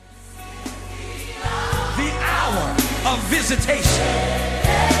hour of visitation.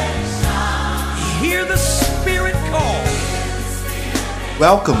 Hear the Spirit call.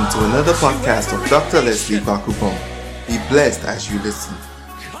 Welcome to another podcast of Dr. Leslie Kwakupong. Be blessed as you listen.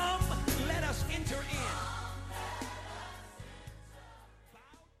 Come, let us enter in.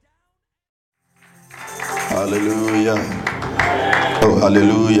 Hallelujah. Oh,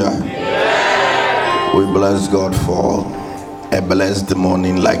 hallelujah. We bless God for a blessed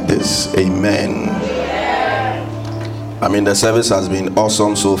morning like this. Amen. I mean, the service has been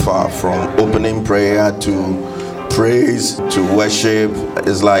awesome so far, from opening prayer to praise to worship.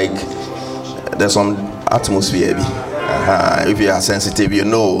 It's like there's some atmosphere. If you are sensitive, you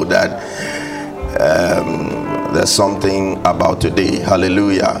know that there's something about today.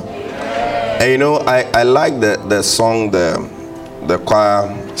 Hallelujah. And you know, I like the song the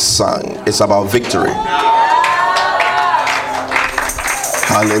choir sang. It's about victory.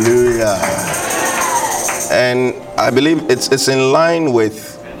 Hallelujah. And I believe it's in line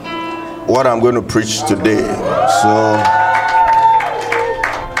with what I'm going to preach today. So,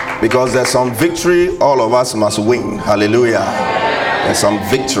 because there's some victory all of us must win. Hallelujah. There's some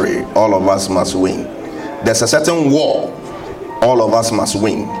victory all of us must win. There's a certain war all of us must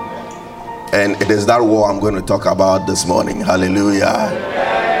win. And it is that war I'm going to talk about this morning. Hallelujah.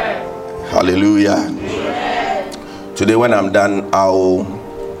 Hallelujah. Today when I'm done, I'll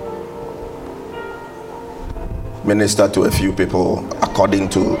minister to a few people according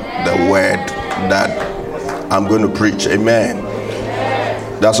to the word that I'm going to preach. Amen.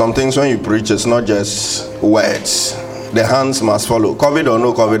 There are some things when you preach, it's not just words. The hands must follow. COVID or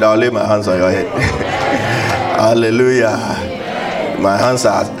no COVID, I'll lay my hands on your head. Hallelujah. My hands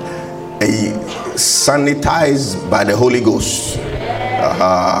are sanitized by the Holy Ghost.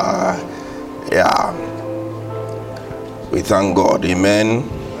 Yeah. We thank God. Amen.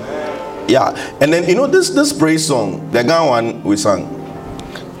 Yeah. And then, you know, this praise song, the Ghana one we sang,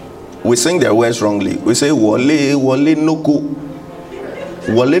 we sing the words wrongly. We say wale noko.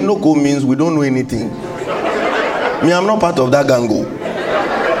 Wale noko means we don't know anything. Me, I'm not part of that gango.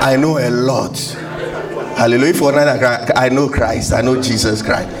 I know a lot. Hallelujah. For I know Christ. I know Jesus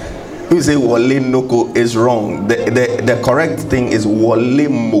Christ. You say wale noko is wrong. The correct thing is wale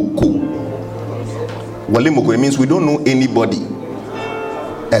moko. Wale moko, it means we don't know anybody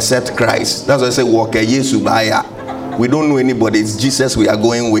except Christ. That's why I say woke Yesu baya. We don't know anybody. It's Jesus we are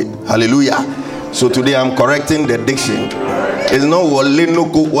going with. Hallelujah. So today I'm correcting the diction. It's not wale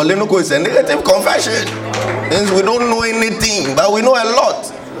noko. Wale noko is a negative confession. It means we don't know anything, but we know a lot.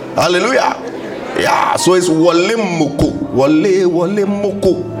 Hallelujah. Yeah, so it's wale moko. Wale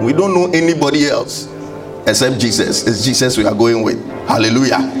moko. We don't know anybody else except Jesus. It's Jesus we are going with.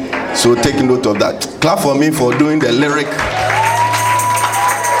 Hallelujah. So take note of that. Clap for me for doing the lyric.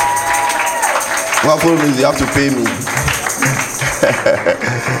 Waffle means you have to pay me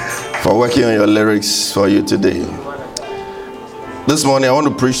for working on your lyrics for you today. This morning I want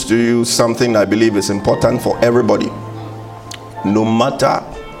to preach to you something I believe is important for everybody, no matter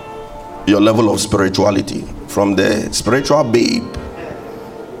your level of spirituality, from the spiritual babe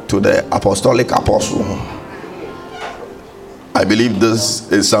to the apostolic apostle. I believe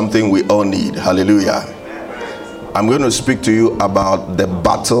this is something we all need. Hallelujah. I'm going to speak to you about the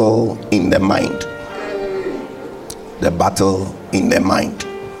battle in the mind. The battle in the mind.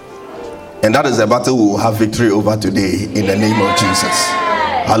 And that is a battle we will have victory over today in the name of Jesus.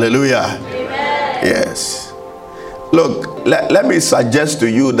 Hallelujah. Yes. Look, let me suggest to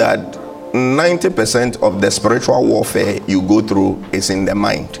you that 90% of the spiritual warfare you go through is in the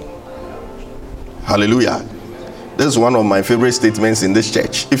mind. Hallelujah. This is one of my favorite statements in this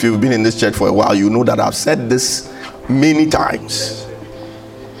church. If you've been in this church for a while, you know that I've said this many times.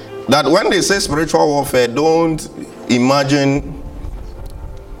 That when they say spiritual warfare, don't imagine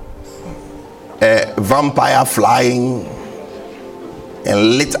a vampire flying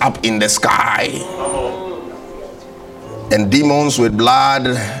and lit up in the sky, and demons with blood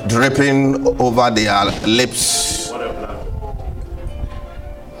dripping over their lips.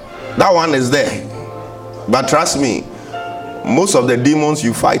 That one is there. But trust me, most of the demons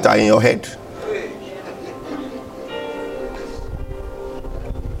you fight are in your head.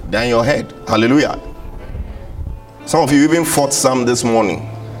 They're in your head. Hallelujah. Some of you even fought some this morning.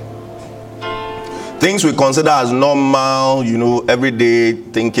 Things we consider as normal, you know, everyday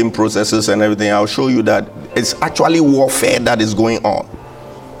thinking processes and everything. I'll show you that it's actually warfare that is going on.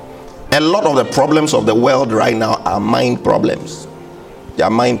 A lot of the problems of the world right now are mind problems. They are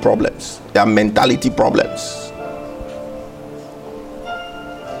mind problems. They are mentality problems.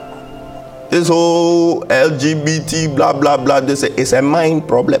 This whole LGBT blah blah blah, this is a mind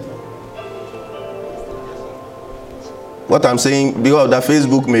problem. What I'm saying, because that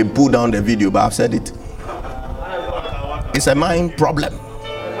Facebook may pull down the video, but I've said it. It's a mind problem.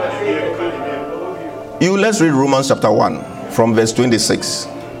 Let's read Romans chapter 1 from verse 26.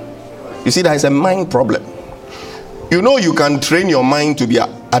 You see, there is a mind problem. You know, you can train your mind to be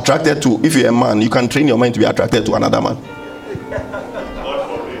attracted to, if you're a man, you can train your mind to be attracted to another man.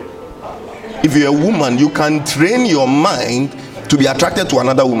 If you're a woman, you can train your mind to be attracted to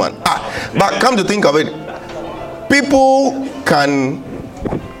another woman. But come to think of it, people can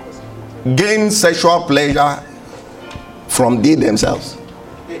gain sexual pleasure from they themselves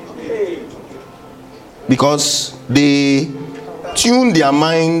because they tune their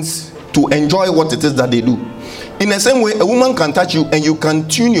minds to enjoy what it is that they do. In the same way, a woman can touch you and you can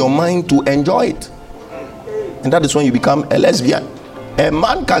tune your mind to enjoy it, and that is when you become a lesbian. A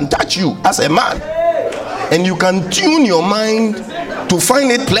man can touch you as a man and you can tune your mind to find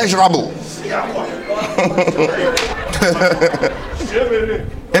it pleasurable.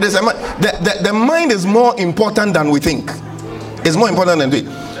 It is the mind is more important than we think. It's more important than we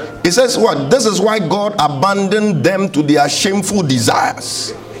think. It says what? This is why God abandoned them to their shameful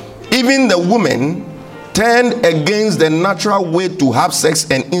desires. Even the women turned against the natural way to have sex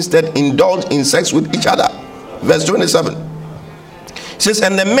and instead indulged in sex with each other. Verse 27. It says,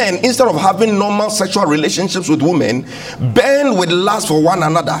 and the men, instead of having normal sexual relationships with women, burned with lust for one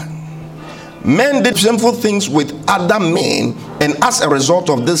another. Men did shameful things with other men, and as a result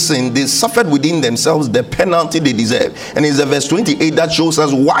of this sin, they suffered within themselves the penalty they deserve. And it's the verse 28 that shows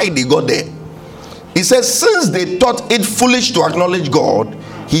us why they got there. It says, since they thought it foolish to acknowledge God,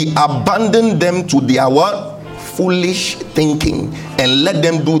 he abandoned them to their what? Foolish thinking, and let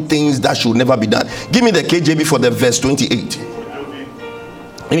them do things that should never be done. Give me the KJV for the verse 28.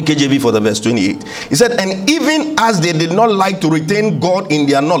 In KJV for the verse 28, he said, and even as they did not like to retain God in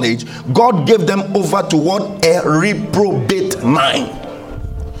their knowledge, God gave them over to what? A reprobate mind.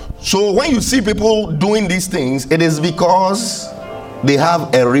 So when you see people doing these things, it is because they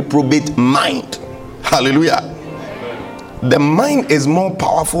have a reprobate mind. Hallelujah. The mind is more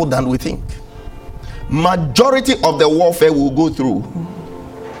powerful than we think. Majority of the warfare we'll go through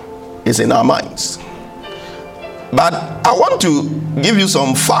is in our minds. But I want to give you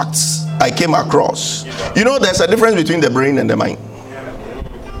some facts I came across. You know, there's a difference between the brain and the mind.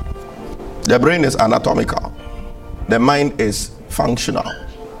 The brain is anatomical. The mind is functional.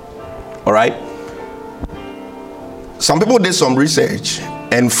 All right? Some people did some research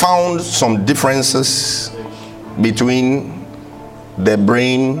and found some differences between the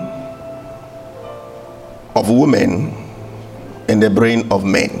brain of women and the brain of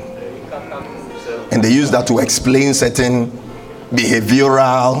men. And they use that to explain certain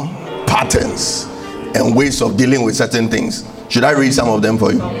behavioral patterns and ways of dealing with certain things. Should I read some of them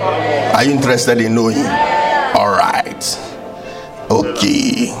for you? Are you interested in knowing? All right.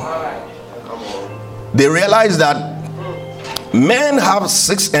 Okay. They realize that men have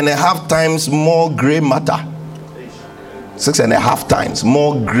 6.5 times more gray matter. 6.5 times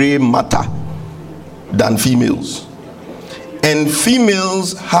more gray matter than females. And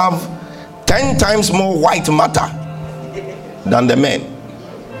females have 10 times more white matter than the men.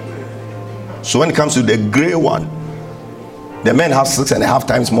 So when it comes to the gray one, the men have 6.5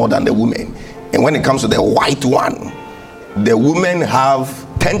 times more than the women. And when it comes to the white one, the women have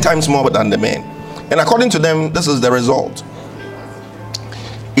 10 times more than the men. And according to them, this is the result.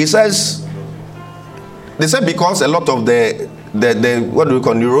 It says, they said because a lot of the what do we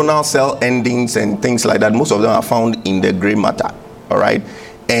call neuronal cell endings and things like that, most of them are found in the gray matter. All right.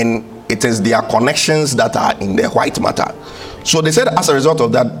 And it is their connections that are in the white matter. So they said as a result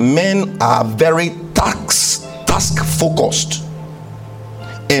of that, men are very task focused,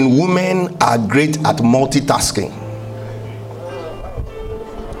 and women are great at multitasking.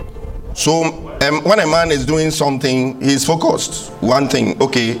 So when a man is doing something, he's focused. One thing,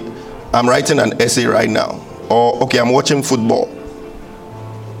 okay, I'm writing an essay right now, or okay, I'm watching football.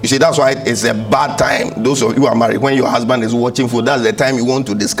 You see, that's why it's a bad time. Those of you who are married, when your husband is watching football, that's the time you want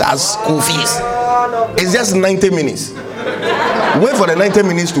to discuss school fees. It's just 90 minutes. Wait for the 90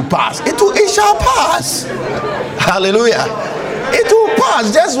 minutes to pass. It shall pass. Hallelujah. It will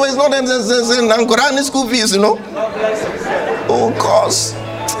pass. Just wait. It's not in school fees, you know. Of course.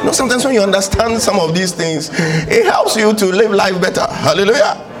 You know, sometimes when you understand some of these things, it helps you to live life better.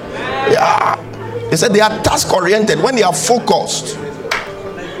 Hallelujah. Yeah. They said they are task oriented. When they are focused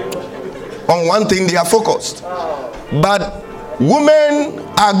on one thing, they are focused. But women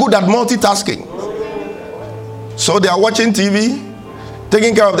are good at multitasking. So they are watching TV,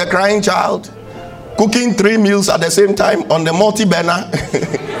 taking care of the crying child, cooking 3 meals at the same time on the multi-burner.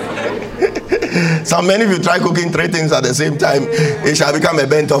 Some men, if you try cooking 3 things at the same time, it shall become a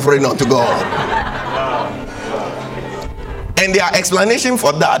burnt offering unto God. And their explanation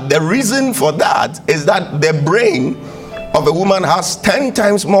for that, the reason for that is that the brain of a woman has 10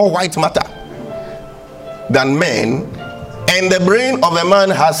 times more white matter than men, and the brain of a man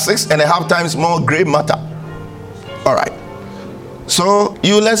has 6.5 times more gray matter. All right. So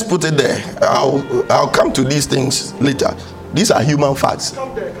let's put it there. I'll come to these things later. These are human facts.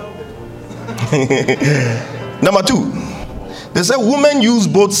 Number 2, they say women use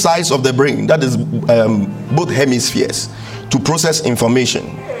both sides of the brain, that is both hemispheres, to process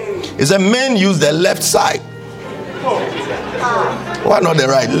information. It said men use the left side. Why not the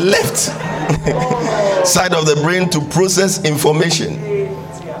right? Left side of the brain to process information.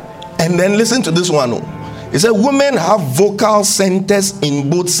 And then listen to this one. It said women have vocal centers in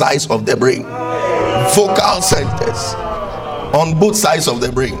both sides of the brain. Vocal centers on both sides of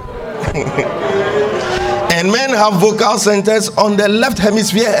the brain. And men have vocal centers on the left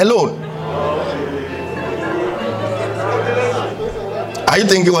hemisphere alone. Are you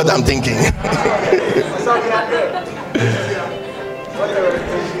thinking what I'm thinking?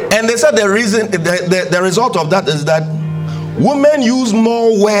 And they said the reason, the result of that is that women use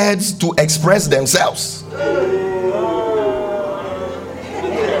more words to express themselves.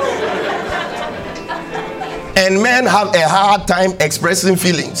 And men have a hard time expressing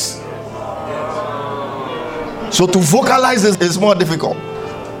feelings. So to vocalize is more difficult.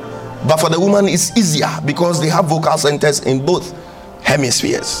 But for the woman, it's easier because they have vocal centers in both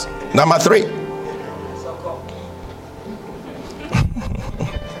hemispheres. Number 3.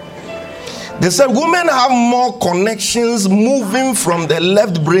 They said women have more connections moving from the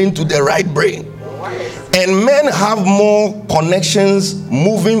left brain to the right brain. And men have more connections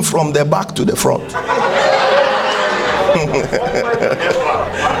moving from the back to the front.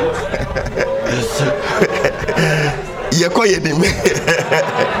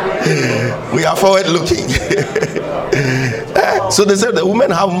 We are forward looking. So they said the women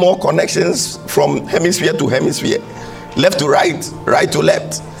have more connections from hemisphere to hemisphere, left to right, right to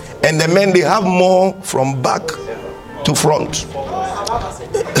left. And the men, they have more from back to front.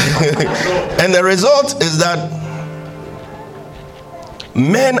 And the result is that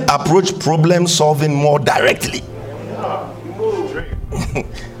men approach problem solving more directly.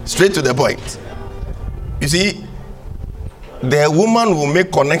 Straight to the point. You see, the woman will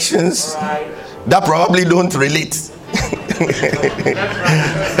make connections that probably don't relate.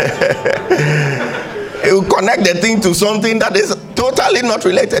 It will connect the thing to something that is totally not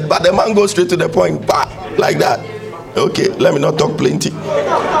related, but the man goes straight to the point, like that. Okay, let me not talk plenty.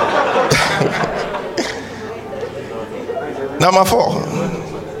 Number 4.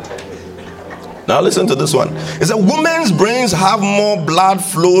 Now listen to this one. It says women's brains have more blood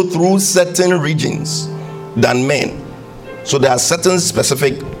flow through certain regions than men. So there are certain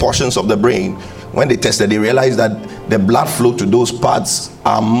specific portions of the brain. When they tested, they realized that the blood flow to those parts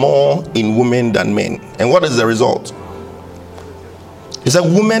are more in women than men. And what is the result? It said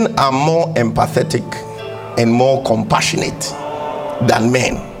women are more empathetic and more compassionate than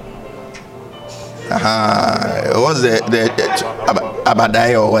men. What's the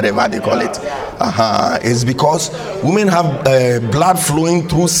Abadai or whatever they call it? It's because women have blood flowing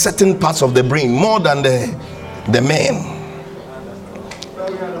through certain parts of the brain more than the men.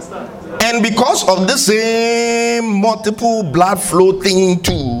 And because of the same multiple blood flow thing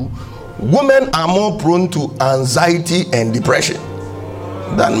too, women are more prone to anxiety and depression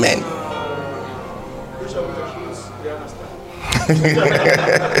than men.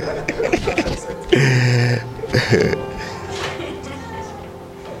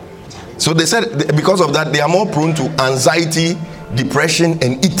 So they said because of that, they are more prone to anxiety, depression,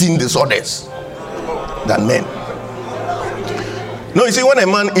 and eating disorders than men. No, you see, when a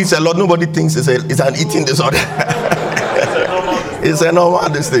man eats a lot, nobody thinks it's an eating disorder. It's a normal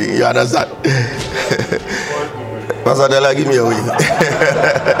thing. You understand? Pastor Dela, give me a way.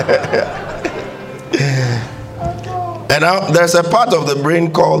 And now there's a part of the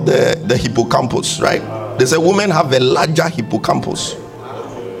brain called the hippocampus, right? They say women have a larger hippocampus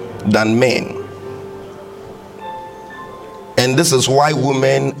than men. And this is why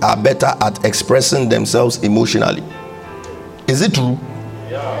women are better at expressing themselves emotionally. Is it true?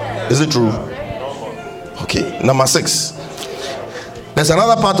 Is it true? Okay, number 6. There's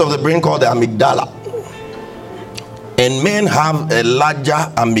another part of the brain called the amygdala. And men have a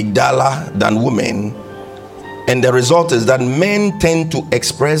larger amygdala than women. And the result is that men tend to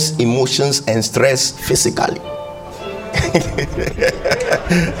express emotions and stress physically.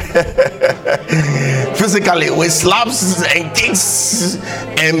 Physically, with slaps and kicks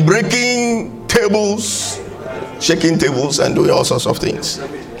and breaking tables, shaking tables, and doing all sorts of things.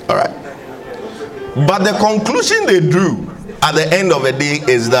 All right. But the conclusion they drew at the end of the day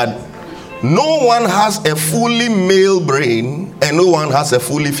is that no one has a fully male brain and no one has a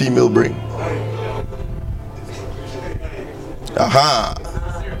fully female brain.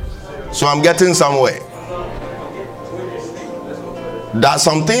 So I'm getting somewhere. There are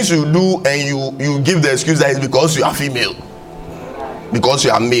some things you do and you give the excuse that it's because you are female, because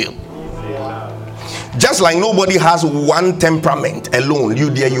you are male. Just like nobody has one temperament alone. You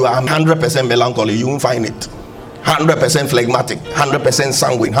are 100% melancholy, you won't find it. 100% phlegmatic, 100%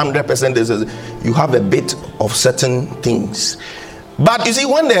 sanguine, 100% this. You have a bit of certain things. But you see,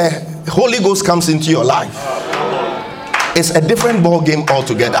 when the Holy Ghost comes into your life, it's a different ball game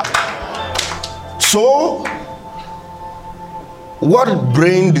altogether. So, what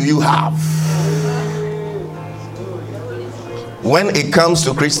brain do you have? When it comes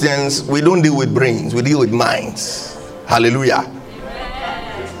to Christians, we don't deal with brains, we deal with minds. Hallelujah.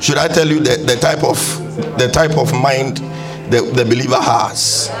 Should I tell you the type of mind the believer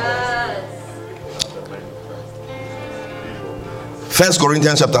has? 1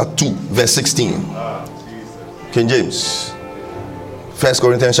 Corinthians chapter 2 verse 16. King James. 1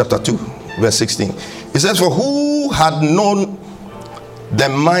 Corinthians chapter 2 verse 16. It says, for who had known the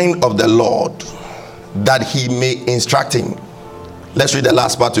mind of the Lord that he may instruct him? Let's read the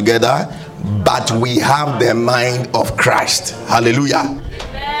last part together. But we have the mind of Christ. Hallelujah.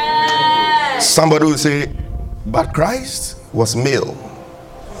 Somebody will say, but Christ was male.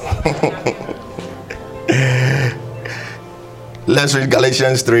 Let's read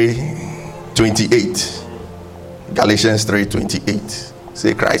Galatians 3:28. Galatians 3:28.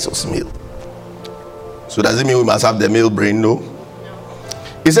 Say Christ was male. So does it mean we must have the male brain? No.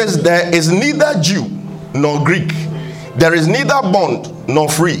 It says, there is neither Jew nor Greek. There is neither bond nor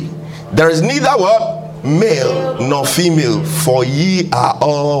free. There is neither what? Male nor female. For ye are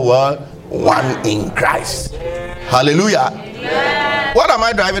all what? One in Christ. Hallelujah. Yeah. What am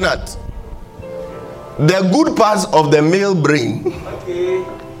I driving at? The good parts of the male brain,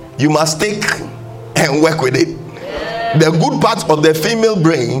 you must take and work with it. The good parts of the female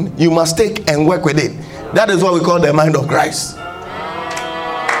brain, you must take and work with it. That is what we call the mind of Christ.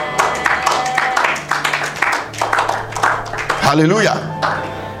 Hallelujah.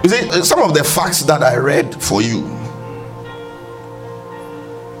 You see, some of the facts that I read for you.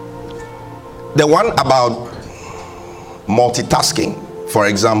 The one about multitasking, for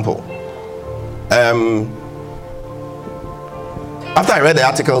example. After I read the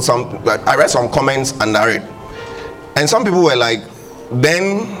article, I read some comments under it. And some people were like,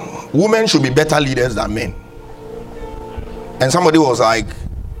 then women should be better leaders than men. And somebody was like,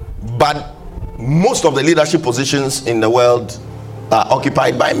 but most of the leadership positions in the world are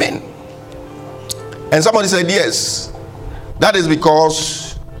occupied by men. And somebody said, yes, that is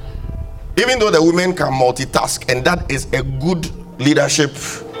because even though the women can multitask, and that is a good leadership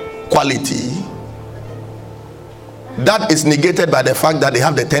quality, that is negated by the fact that they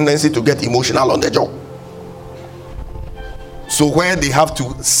have the tendency to get emotional on the job. So where they have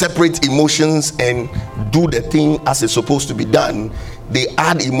to separate emotions and do the thing as it's supposed to be done, they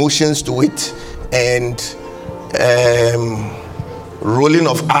add emotions to it, and rolling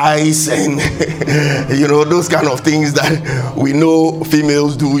of eyes and those kind of things that we know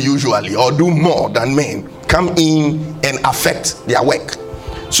females do usually, or do more than men, come in and affect their work.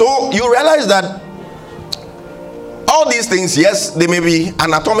 So you realize that all these things, yes, they may be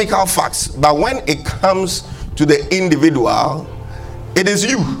anatomical facts, but when it comes to the individual, it is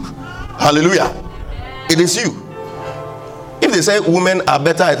you. Hallelujah. It is you. If they say women are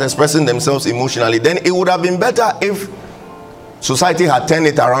better at expressing themselves emotionally, then it would have been better if society had turned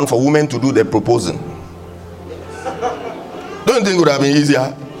it around for women to do the proposing. Don't you think it would have been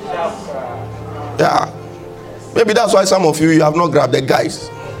easier? Yeah. Maybe that's why some of you have not grabbed the guys.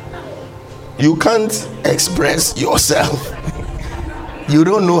 You can't express yourself. You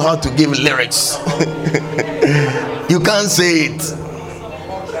don't know how to give lyrics. You can't say it.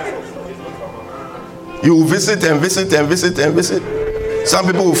 You visit and visit and visit and visit. Some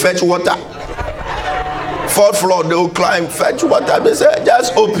people will fetch water. 4th floor, they will climb, fetch water. They say,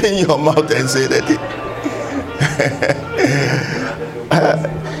 just open your mouth and say that.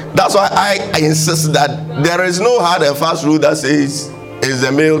 That's why I insist that there is no hard and fast rule that says it's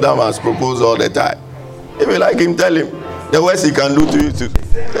the male that must propose all the time. If you like him, tell him the worst he can do to you too.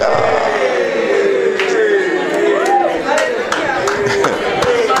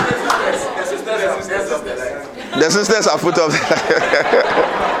 The sisters are put up.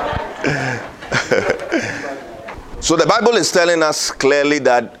 So the Bible is telling us clearly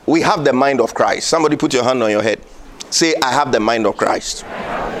that we have the mind of Christ. Somebody put your hand on your head. Say, I have the mind of Christ.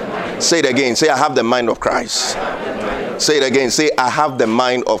 Say it again. Say, I have the mind of Christ. Say it again. Say, I have the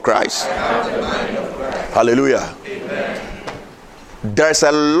mind of Christ. Hallelujah. There's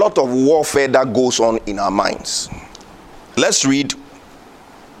a lot of warfare that goes on in our minds. Let's read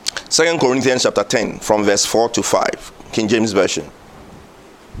 2 Corinthians chapter 10 from verse 4 to 5. King James Version.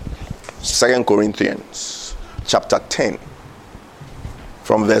 2 Corinthians chapter 10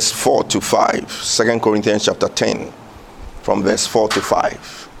 from verse 4 to 5. 2 Corinthians chapter 10 from verse 4 to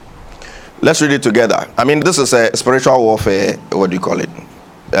 5. Let's read it together. I mean, this is a spiritual warfare, what do you call it?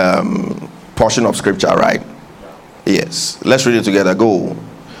 Portion of scripture, right? Yes. Let's read it together. Go.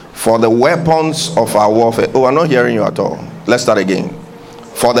 For the weapons of our warfare. Oh, I'm not hearing you at all. Let's start again.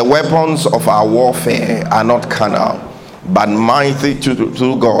 For the weapons of our warfare are not carnal, but mighty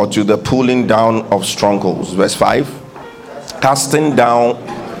to God, to the pulling down of strongholds. Verse 5. Casting down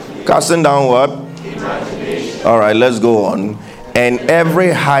what? All right, let's go on. And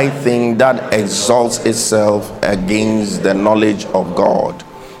every high thing that exalts itself against the knowledge of God,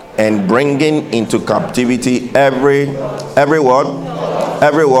 and bringing into captivity every word,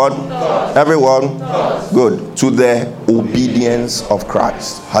 good, to the obedience of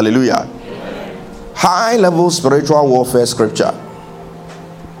Christ. Hallelujah. High level spiritual warfare scripture.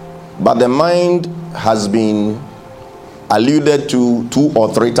 But the mind has been alluded to 2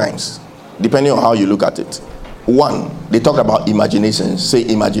 or 3 times, depending on how you look at it. 1, they talked about imaginations. Say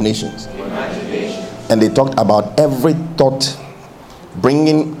imaginations. And they talked about every thought,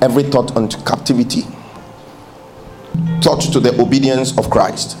 bringing every thought into captivity, thought to the obedience of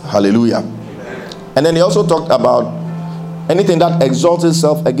Christ. Hallelujah. And then they also talked about anything that exalts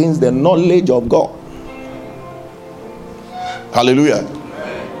itself against the knowledge of God. Hallelujah.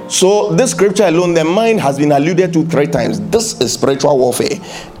 So this scripture alone, the mind has been alluded to 3 times. This is spiritual warfare.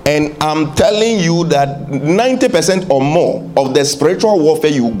 And I'm telling you that 90% or more of the spiritual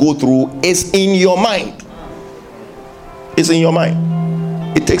warfare you go through is in your mind. It's in your mind.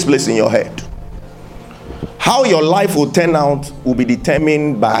 It takes place in your head. How your life will turn out will be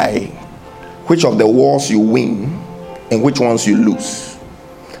determined by which of the wars you win and which ones you lose.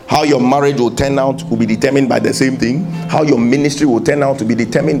 How your marriage will turn out will be determined by the same thing. How your ministry will turn out to be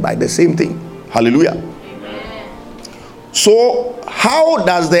determined by the same thing. Hallelujah. So, how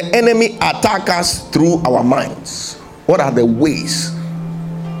does the enemy attack us? Through our minds. What are the ways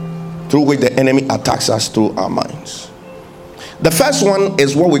through which the enemy attacks us through our minds? The first one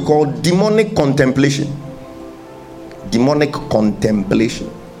is what we call demonic contemplation. Demonic contemplation.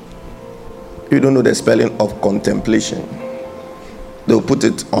 If you don't know the spelling of contemplation, they'll put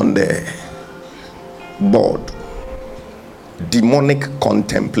it on the board. Demonic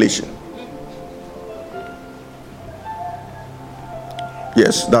contemplation.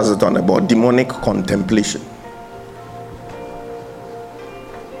 Yes, that's it on the board. Demonic contemplation.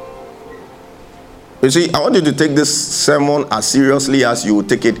 You see, I want you to take this sermon as seriously as you would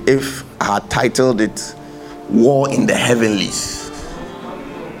take it if I had titled it War in the Heavenlies.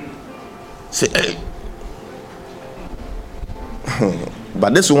 Say, hey.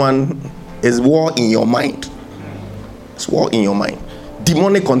 But this one is war in your mind. It's war in your mind.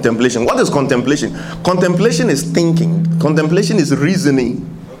 Demonic contemplation. What is contemplation? Contemplation is thinking. Contemplation is reasoning.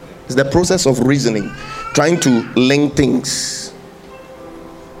 It's the process of reasoning, trying to link things.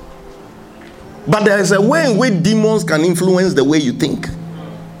 But there is a way in which demons can influence the way you think.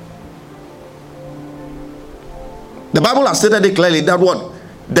 The Bible has stated it clearly that what?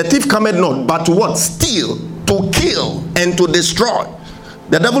 The thief cometh not, but to what? Steal, to kill, and to destroy.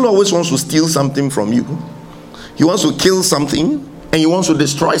 The devil always wants to steal something from you. He wants to kill something, and he wants to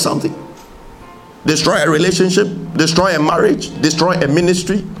destroy something. Destroy a relationship, destroy a marriage, destroy a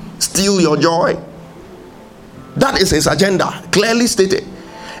ministry, steal your joy. That is his agenda, clearly stated.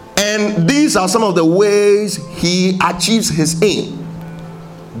 And these are some of the ways he achieves his aim.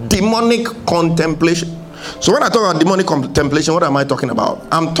 Demonic contemplation. So when I talk about demonic contemplation, what am I talking about?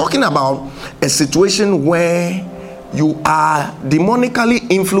 I'm talking about a situation where you are demonically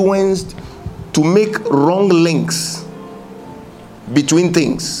influenced to make wrong links between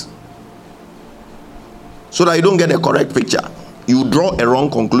things so that you don't get a correct picture. You draw a wrong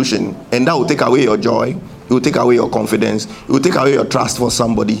conclusion, and that will take away your joy, it will take away your confidence, it will take away your trust for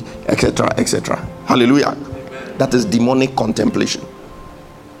somebody, etc., etc. Hallelujah. Amen. That is demonic contemplation.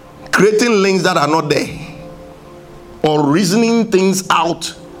 Creating links that are not there, or reasoning things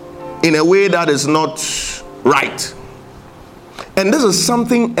out in a way that is not right. And this is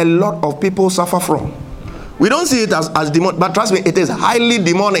something a lot of people suffer from. We don't see it as demonic, but trust me, it is highly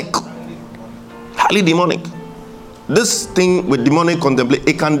demonic. Highly demonic. this thing with demonic contemplation,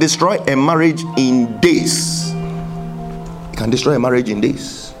 it can destroy a marriage in days. It can destroy a marriage in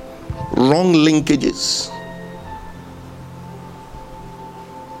days. Wrong linkages,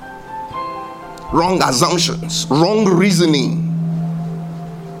 wrong assumptions, wrong reasoning.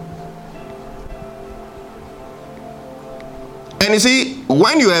 And you see,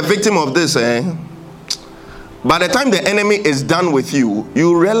 when you are a victim of this, by the time the enemy is done with you,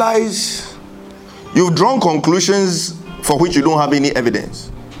 you realize you've drawn conclusions for which you don't have any evidence.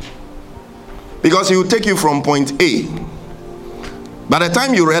 Because he will take you from point A. By the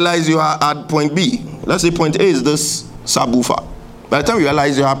time you realize you are at point B, let's say point A is this subwoofer. By the time you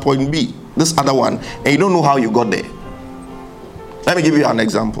realize you are at point B, this other one, and you don't know how you got there. Let me give you an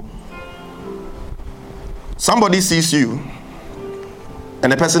example. Somebody sees you,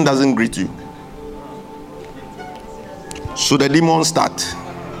 and the person doesn't greet you. So the demons start.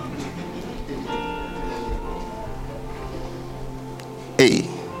 A.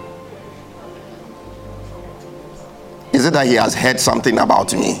 Is it that he has heard something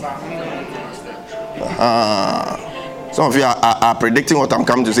about me? Some of you are predicting what I'm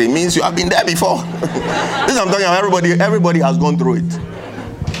coming to say. It means you have been there before. This I'm talking about. Everybody has gone through it.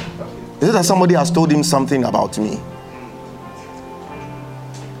 Is it that somebody has told him something about me?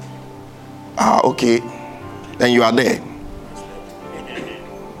 Okay. Then you are there.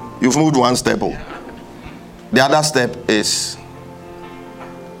 You've moved one step. The other step is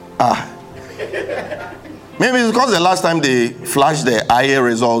maybe it's because the last time they flashed the IA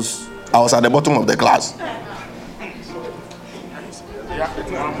results, I was at the bottom of the class.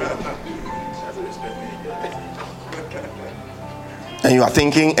 And you are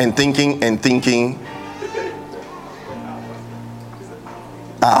thinking and thinking and thinking.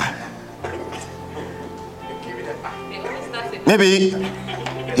 Maybe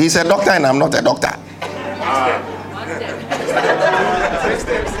he's a doctor and I'm not a doctor.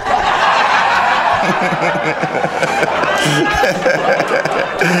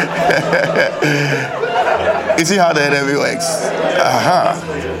 You see how the enemy works?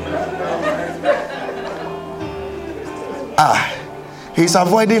 He's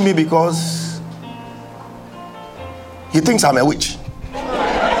avoiding me because he thinks I'm a witch.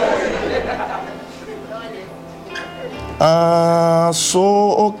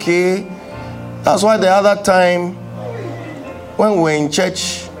 Okay. That's why the other time when we were in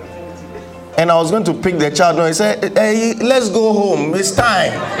church and I was going to pick the child, he said, hey, let's go home. It's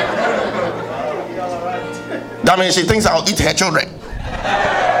time. That means she thinks I'll eat her children.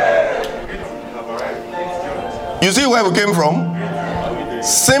 You see where we came from?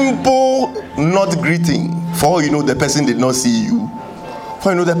 Simple not greeting. For all you know, the person did not see you.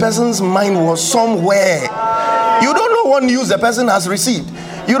 For you know, the person's mind was somewhere. You don't know what news the person has received.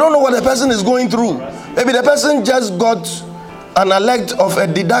 You don't know what the person is going through. Maybe the person just got an alert of a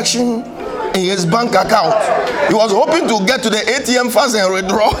deduction in his bank account. He was hoping to get to the ATM fast and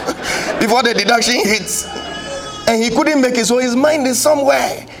withdraw before the deduction hits. And he couldn't make it, so his mind is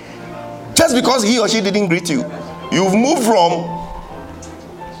somewhere. Just because he or she didn't greet you. You've moved from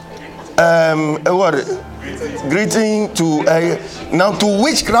greeting to now to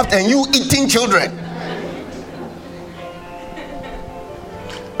witchcraft and you eating children.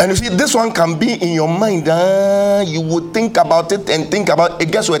 And you see, this one can be in your mind. You would think about it and think about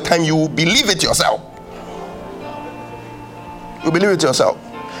it. Guess what time you will believe it yourself. You believe it yourself.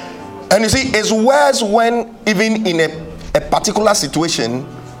 And you see, it's worse when even in a particular situation,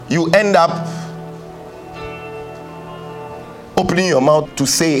 you end up opening your mouth to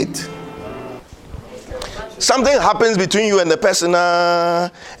say it. Something happens between you and the person.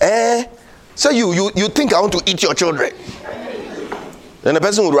 So you think I want to eat your children. Then the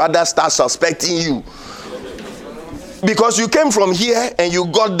person would rather start suspecting you. Because you came from here and you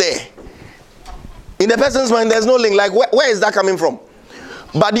got there. In the person's mind, there's no link. Like, where is that coming from?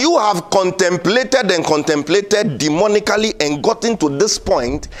 But you have contemplated and contemplated demonically and gotten to this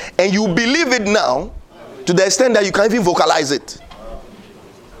point, and you believe it now to the extent that you can't even vocalize it.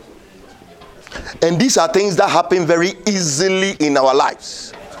 And these are things that happen very easily in our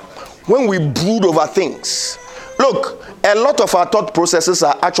lives. When we brood over things. Look, a lot of our thought processes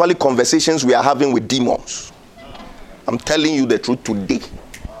are actually conversations we are having with demons. I'm telling you the truth today.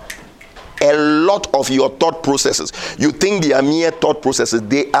 A lot of your thought processes, you think they are mere thought processes.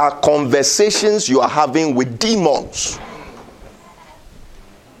 They are conversations you are having with demons.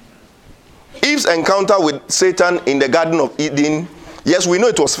 Eve's encounter with Satan in the Garden of Eden, yes, we know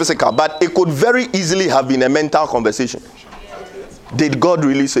it was physical, but it could very easily have been a mental conversation. Did God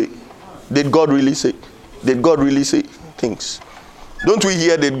really say? Did God really say? Did God really say things? Don't we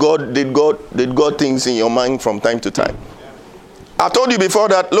hear did God things in your mind from time to time? I told you before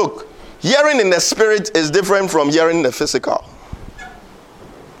that, look, hearing in the spirit is different from hearing in the physical.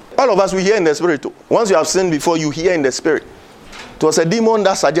 All of us, we hear in the spirit too. Once you have sinned before, you hear in the spirit. It was a demon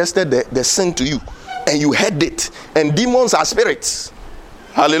that suggested the sin to you, and you heard it. And demons are spirits.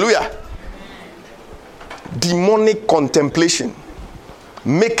 Hallelujah. Demonic contemplation.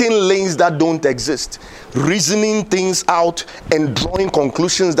 Making lanes that don't exist. Reasoning things out and drawing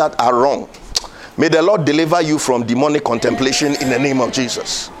conclusions that are wrong. May the Lord deliver you from demonic contemplation in the name of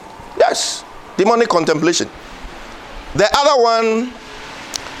Jesus. Yes, demonic contemplation. The other one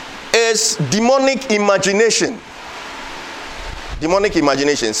is demonic imagination. Demonic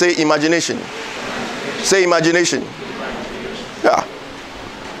imagination. Say imagination. Say imagination. Yeah.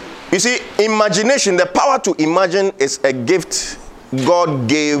 You see, imagination, the power to imagine is a gift God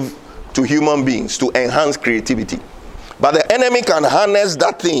gave to human beings to enhance creativity. But the enemy can harness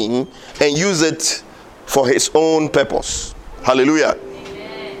that thing and use it for his own purpose. Hallelujah.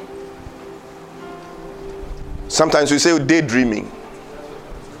 Amen. Sometimes we say daydreaming.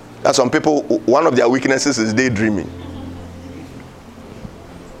 That some people, one of their weaknesses is daydreaming.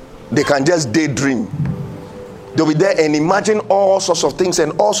 They can just daydream. They'll be there and imagine all sorts of things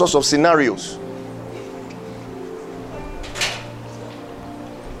and all sorts of scenarios.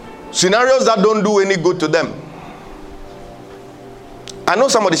 Scenarios that don't do any good to them. I know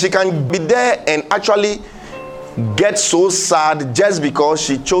somebody, she can be there and actually get so sad just because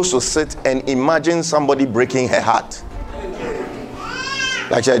she chose to sit and imagine somebody breaking her heart.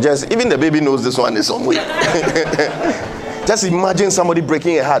 Like even the baby knows this one is some way. Just imagine somebody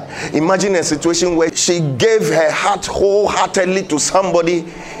breaking her heart. Imagine a situation where she gave her heart wholeheartedly to somebody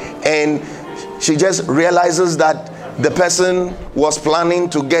and she just realizes that the person was planning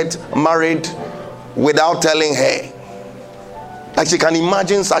to get married without telling her. Like she can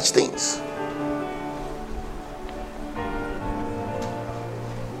imagine such things.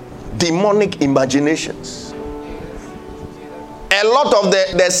 Demonic imaginations. A lot of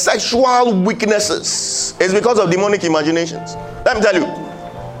the sexual weaknesses is because of demonic imaginations. Let me tell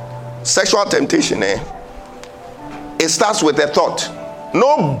you, sexual temptation, it starts with a thought.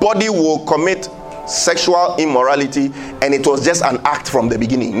 Nobody will commit sexual immorality and it was just an act from the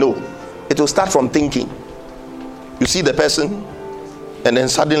beginning. No, it will start from thinking. You see the person and then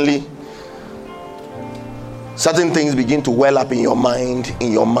suddenly certain things begin to well up in your mind.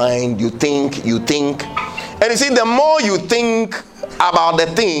 You think. And you see, the more you think about the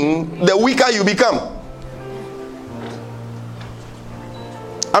thing, the weaker you become.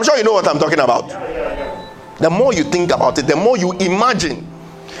 I'm sure you know what I'm talking about. The more you think about it, the more you imagine.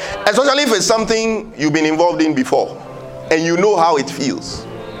 Especially if it's something you've been involved in before and you know how it feels.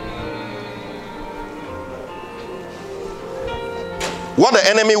 What the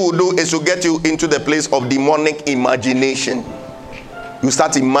enemy will do is to get you into the place of demonic imagination. You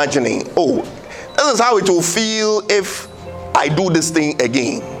start imagining, oh, this is how it will feel if I do this thing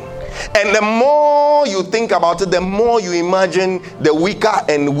again. And the more you think about it, the more you imagine, the weaker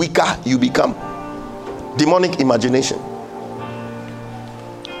and weaker you become. Demonic imagination.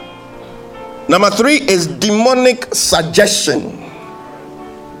 Number 3 is demonic suggestion.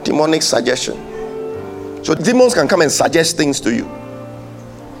 Demonic suggestion. So demons can come and suggest things to you.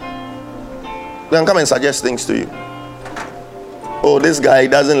 They can come and suggest things to you. Oh, this guy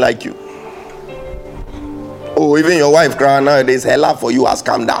doesn't like you. Oh, even your wife crying nowadays, her love for you has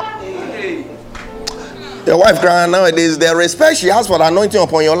come down. Your wife crying nowadays, the respect she has for the anointing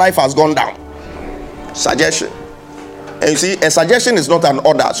upon your life has gone down. Suggestion. And you see, a suggestion is not an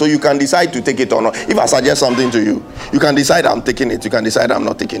order, so you can decide to take it or not. If I suggest something to you, you can decide I'm taking it. You can decide I'm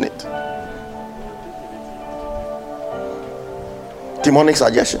not taking it. Demonic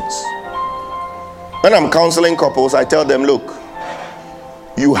suggestions. When I'm counseling couples, I tell them, look,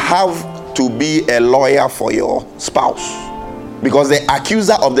 you have to be a lawyer for your spouse, because the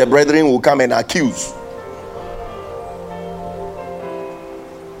accuser of the brethren will come and accuse.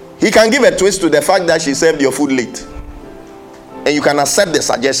 He can give a twist to the fact that she served your food late, and you can accept the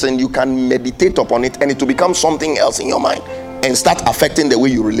suggestion, you can meditate upon it, and it will become something else in your mind and start affecting the way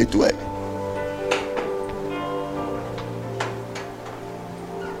you relate to her.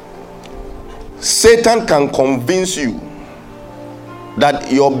 Satan can convince you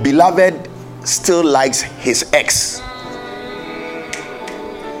that your beloved still likes his ex.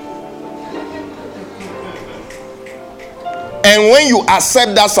 And when you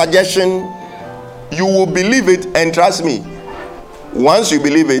accept that suggestion, you will believe it, and trust me, once you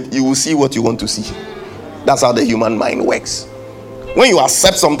believe it, you will see what you want to see. That's how the human mind works. When you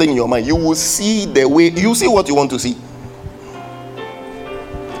accept something in your mind, you will see the way, you see what you want to see.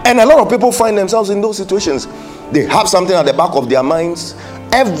 And a lot of people find themselves in those situations. They have something at the back of their minds.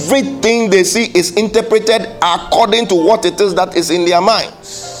 Everything they see is interpreted according to what it is that is in their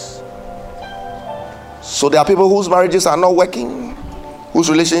minds. So there are people whose marriages are not working, whose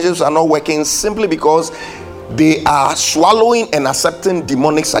relationships are not working, simply because they are swallowing and accepting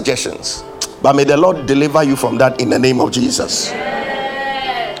demonic suggestions. But may the Lord deliver you from that in the name of Jesus.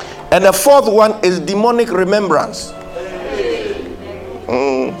 And the fourth one is demonic remembrance.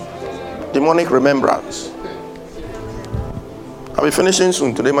 Demonic remembrance. I'll be finishing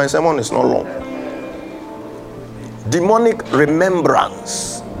soon. Today my sermon is not long. Demonic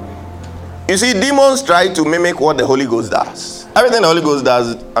remembrance. You see, demons try to mimic what the Holy Ghost does. Everything the Holy Ghost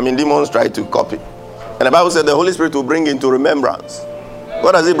does, demons try to copy. And the Bible said the Holy Spirit will bring into remembrance.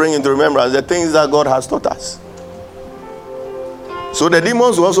 What does he bring into remembrance? The things that God has taught us. So the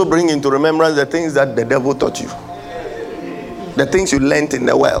demons will also bring into remembrance the things that the devil taught you. The things you learned in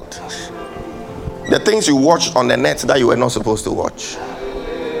the world. The things you watched on the net that you were not supposed to watch.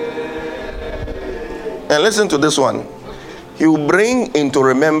 And listen to this one. He will bring into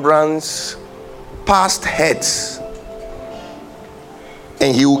remembrance past hurts.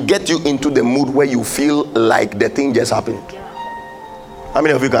 And he will get you into the mood where you feel like the thing just happened. How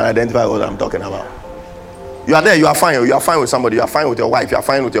many of you can identify what I'm talking about? You are there, you are fine with somebody, you are fine with your wife, you are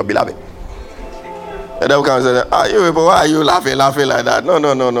fine with your beloved. The devil comes and says, you people, why are you laughing like that?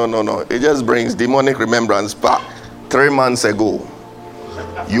 No. It just brings demonic remembrance back. 3 months ago,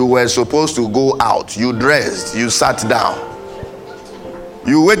 you were supposed to go out. You dressed, you sat down.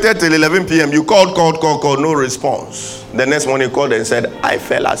 You waited till 11 p.m. You called, no response. The next morning you called and said, I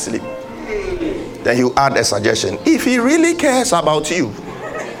fell asleep. Then you add a suggestion. If he really cares about you,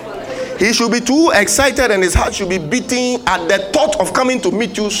 he should be too excited and his heart should be beating at the thought of coming to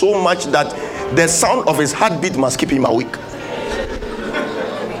meet you so much that the sound of his heartbeat must keep him awake.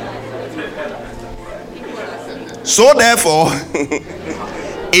 So therefore,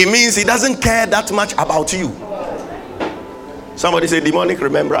 it means he doesn't care that much about you. Somebody say demonic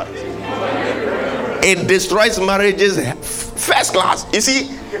remembrance. It destroys marriages first class. You see,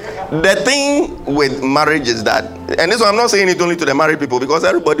 the thing with marriage is that, and this one I'm not saying it only to the married people, because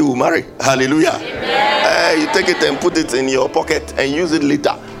everybody will marry. Hallelujah. You take it and put it in your pocket and use it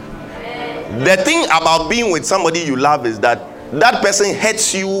later. The thing about being with somebody you love is that that person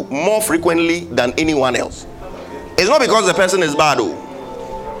hurts you more frequently than anyone else. It's not because the person is bad, though.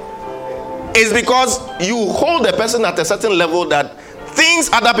 It's because you hold the person at a certain level that things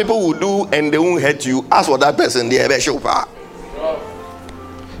other people will do and they won't hurt you. As for that person, they have a chauffeur.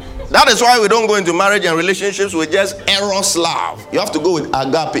 That is why we don't go into marriage and relationships with just eros love. You have to go with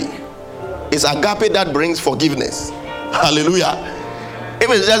agape. It's agape that brings forgiveness. Hallelujah. If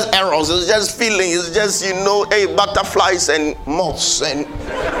it's just eros, it's just feeling, it's just, butterflies and moths and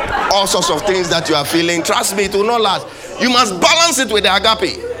all sorts of things that you are feeling. Trust me, it will not last. You must balance it with the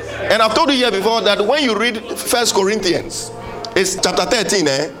agape. And I've told you here before that when you read 1 Corinthians, it's chapter 13,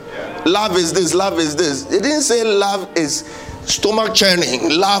 love is this, love is this. It didn't say love is stomach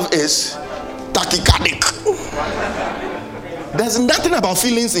churning, love is tachycardic. There's nothing about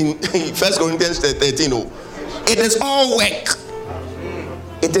feelings in 1 Corinthians 13. It is all work.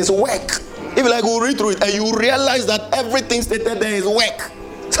 It is work. If like we read through it and you realize that everything stated there is work.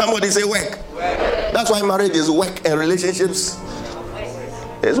 Somebody say work. That's why marriage is work and relationships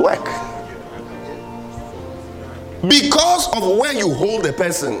is work. Because of where you hold the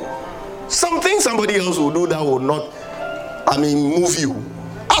person, something somebody else will do that will not, move you.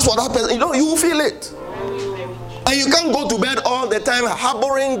 As for that person, you will feel it. And you can't go to bed all the time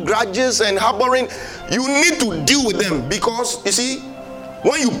harboring grudges and harboring. You need to deal with them, because you see,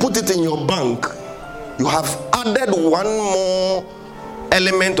 when you put it in your bank, you have added one more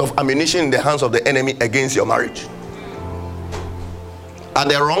element of ammunition in the hands of the enemy against your marriage. At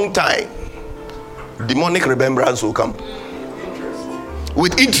the wrong time, demonic remembrance will come.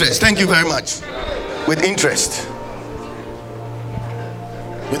 With interest. Thank you very much. With interest.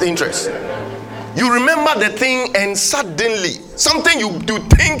 With interest. You remember the thing and suddenly, something you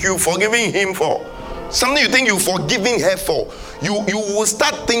think you're forgiving him for, something you think you're forgiving her for, you will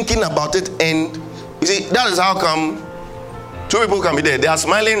start thinking about it, and you see, that is how come two people can be there. They are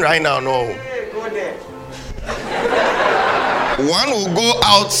smiling right now. No. One will go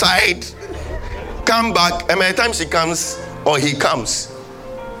outside, come back, and by the time she comes or he comes,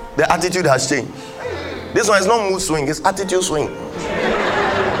 the attitude has changed. This one is not mood swing, it's attitude swing.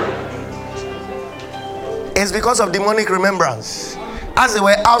 It's because of demonic remembrance. As they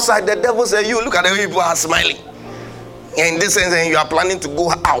were outside, the devil said, you look at the way people are smiling. In this sense, and you are planning to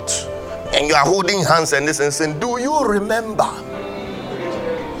go out, and you are holding hands and this and saying, do you remember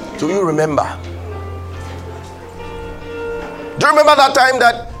Do you remember? Do you remember that time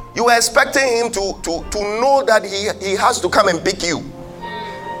that you were expecting him to know that he has to come and pick you?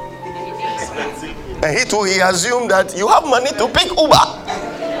 And he assumed that you have money to pick Uber.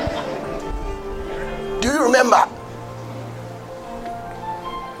 Do you remember?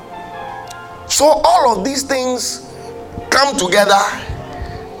 So all of these things come together: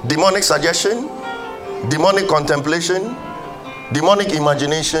 demonic suggestion, demonic contemplation, demonic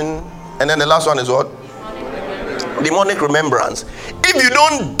imagination, and then the last one is what? Demonic remembrance. If you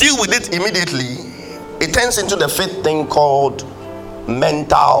don't deal with it immediately, it turns into the fifth thing called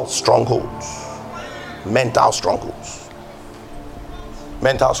mental strongholds. Mental strongholds.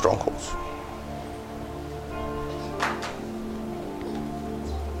 Mental strongholds.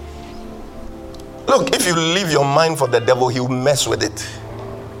 Look, if you leave your mind for the devil, he'll mess with it.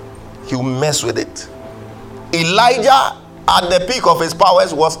 He'll mess with it. Elijah, at the peak of his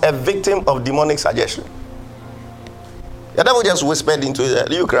powers, was a victim of demonic suggestion. The devil just whispered into his ear,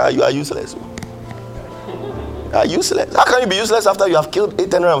 "You cry, you are useless." You are useless. How can you be useless after you have killed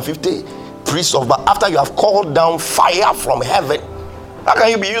 850 priests of Baal, after you have called down fire from heaven? How can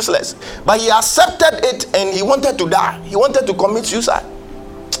you be useless? But he accepted it and he wanted to die. He wanted to commit suicide.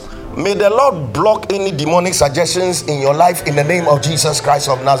 May the Lord block any demonic suggestions in your life in the name of Jesus Christ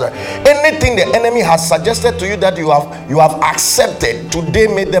of Nazareth. Anything the enemy has suggested to you that you have accepted, today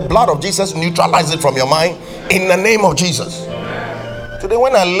may the blood of Jesus neutralize it from your mind in the name of Jesus. Today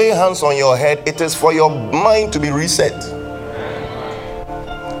when I lay hands on your head, it is for your mind to be reset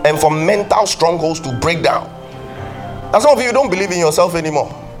and for mental strongholds to break down. And some of you don't believe in yourself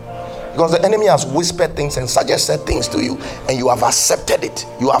anymore, because the enemy has whispered things and suggested things to you, and you have accepted it.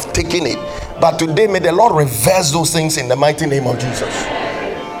 You have taken it. But today, may the Lord reverse those things in the mighty name of Jesus.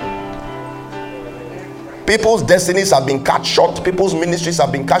 People's destinies have been cut short. People's ministries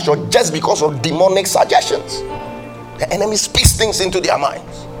have been cut short just because of demonic suggestions. The enemy speaks things into their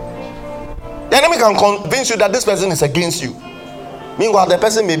minds. The enemy can convince you that this person is against you. Meanwhile, the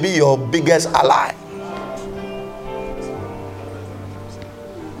person may be your biggest ally.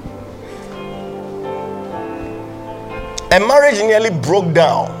 A marriage nearly broke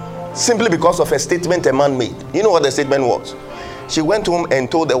down simply because of a statement a man made. You know what the statement was? She went home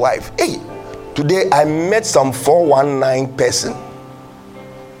and told the wife, "Hey, today I met some 419 person.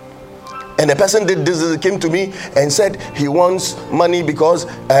 And the person did this, came to me and said he wants money because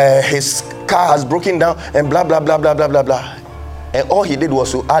his car has broken down and blah, blah, blah, blah, blah, blah, blah." And all he did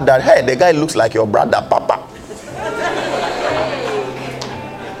was to add that, "Hey, the guy looks like your brother, Papa."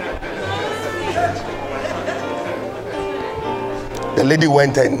 The lady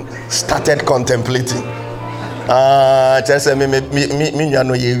went and started contemplating. That's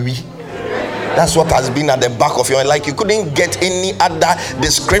what has been at the back of your mind. Like you couldn't get any other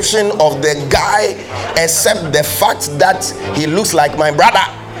description of the guy except the fact that he looks like my brother.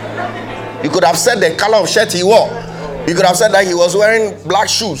 You could have said the color of shirt he wore. You could have said that he was wearing black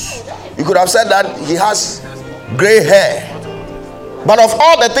shoes. You could have said that he has gray hair. But of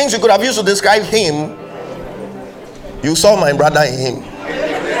all the things you could have used to describe him, you saw my brother in him.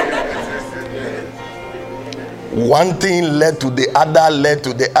 One thing led to the other,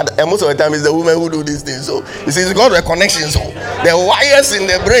 and most of the time it's the women who do these things. So you see, it's called the connections. So the wires in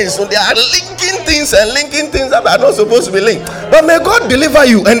the brain, so they are linking things that are not supposed to be linked. But may God deliver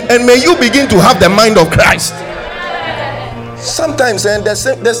you, and may you begin to have the mind of Christ. Sometimes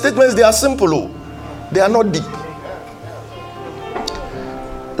the statements, they are simple, they are not deep.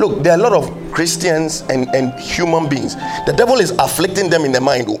 Look, there are a lot of Christians and human beings. The devil is afflicting them in the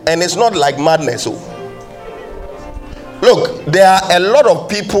mind, and it's not like madness. Look, there are a lot of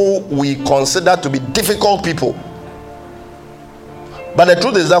people we consider to be difficult people, but the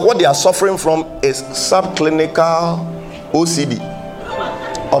truth is that what they are suffering from is subclinical OCD,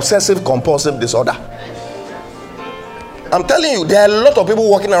 obsessive compulsive disorder. I'm telling you, there are a lot of people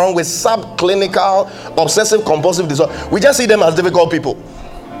walking around with subclinical obsessive compulsive disorder. We just see them as difficult people.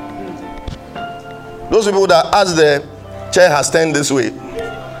 Those people that, as the chair has turned this way,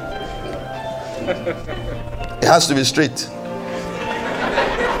 it has to be straight.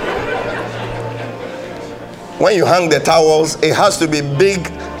 When you hang the towels, it has to be big,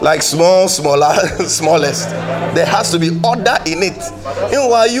 like smaller, smallest. There has to be order in it.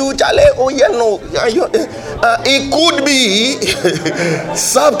 It could be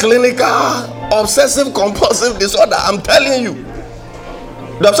subclinical obsessive compulsive disorder. I'm telling you.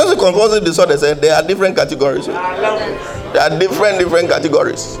 The obsessive compulsive disorder, there are different categories. There are different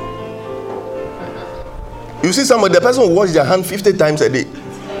categories. You see somebody, the person will wash their hand 50 times a day.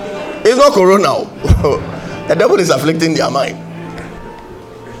 It's not corona. The devil is afflicting their mind.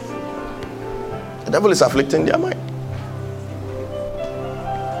 The devil is afflicting their mind.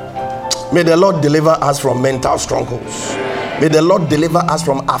 May the Lord deliver us from mental strongholds. May the Lord deliver us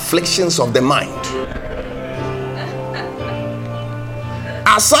from afflictions of the mind.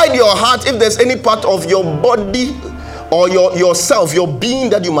 Aside your heart, if there's any part of your body or yourself, your being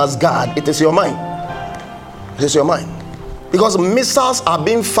that you must guard, it is your mind. It is your mind. Because missiles are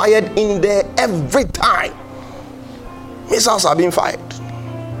being fired in there every time. Missiles are being fired.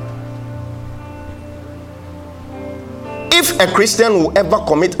 If a Christian will ever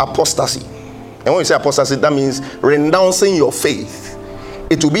commit apostasy, and when you say apostasy, that means renouncing your faith,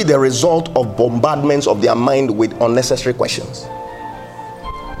 it will be the result of bombardments of their mind with unnecessary questions.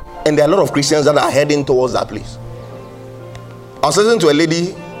 And there are a lot of Christians that are heading towards that place. I was listening to a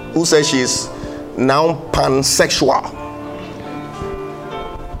lady who says she's now pansexual.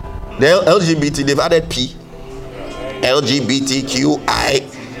 The LGBT, they've added P.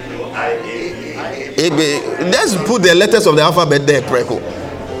 LGBTQI. Let's put the letters of the alphabet there, Preco.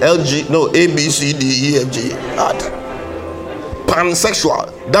 A, B, C, D, E, F, G. Pansexual.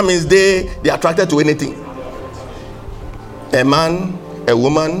 That means they are attracted to anything. A man, a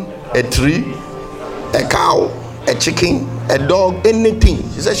woman, a tree, a cow, a chicken, a dog, anything.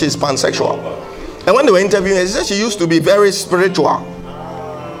 She said she's pansexual. And when they were interviewing her, she said she used to be very spiritual.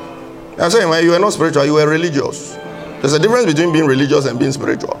 I said, well, you are not spiritual, you are religious. There's a difference between being religious and being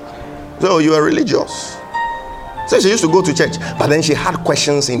spiritual. So you are religious. So she used to go to church, but then she had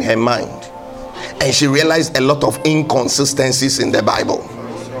questions in her mind. And she realized a lot of inconsistencies in the Bible.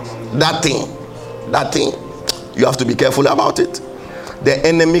 That thing, you have to be careful about it. The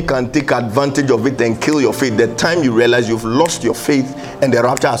enemy can take advantage of it and kill your faith. The time you realize you've lost your faith and the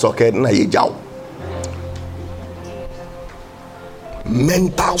rapture has occurred, mental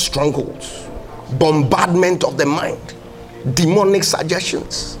strongholds, bombardment of the mind, demonic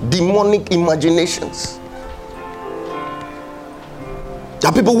suggestions, demonic imaginations. There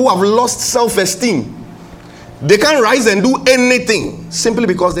are people who have lost self-esteem. They can't rise and do anything simply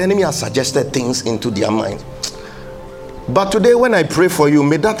because the enemy has suggested things into their mind. But today when I pray for you,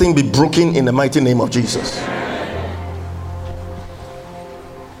 may that thing be broken in the mighty name of Jesus.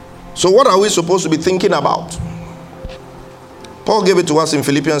 So what are we supposed to be thinking about? Paul gave it to us in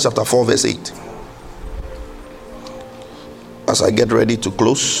Philippians chapter 4 verse 8. As I get ready to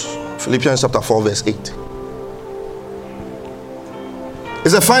close, Philippians chapter 4 verse 8. It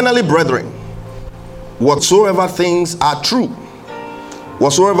says, finally, brethren, whatsoever things are true,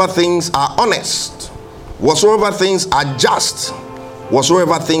 whatsoever things are honest, whatsoever things are just,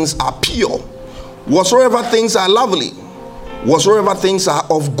 whatsoever things are pure, whatsoever things are lovely, whatsoever things are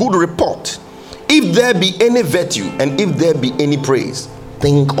of good report, if there be any virtue and if there be any praise,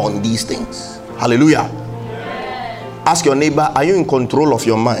 think on these things. Hallelujah. Ask your neighbor, are you in control of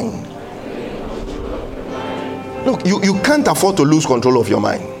your mind? Look, you can't afford to lose control of your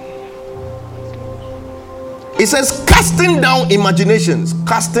mind. It says casting down imaginations.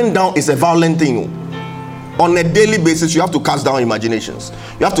 Casting down is a violent thing. On a daily basis, you have to cast down imaginations.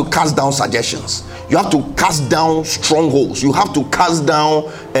 You have to cast down suggestions. You have to cast down strongholds. You have to cast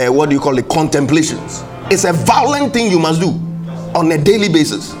down, contemplations. It's a violent thing you must do on a daily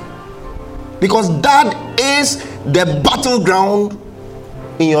basis. Because that is the battleground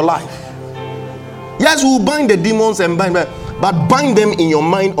in your life. Yes, we'll bind the demons and but bind them in your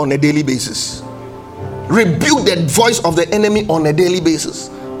mind on a daily basis. Rebuke the voice of the enemy on a daily basis.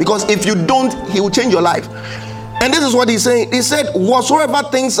 Because if you don't, he will change your life. And this is what he's saying. He said, whatsoever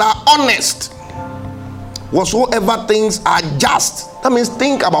things are honest, whatsoever things are just. That means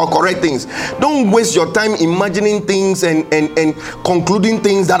think about correct things. Don't waste your time imagining things and concluding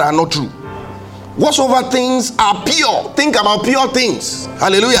things that are not true. Whatsoever things are pure, think about pure things.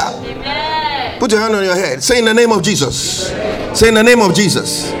 Hallelujah. Amen. Put your hand on your head. Say in the name of Jesus. Say in the name of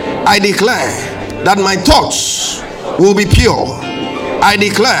Jesus. I declare that my thoughts will be pure. I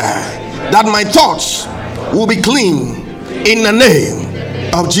declare that my thoughts will be clean in the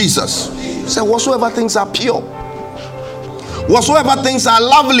name of Jesus. Say whatsoever things are pure, whatsoever things are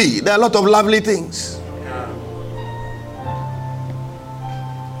lovely. There are a lot of lovely things.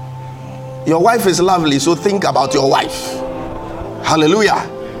 Your wife is lovely, so think about your wife. Hallelujah.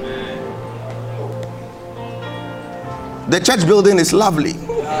 The church building is lovely,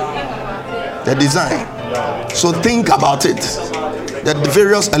 the design, so think about it. The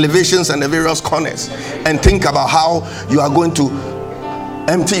various elevations and the various corners, and think about how you are going to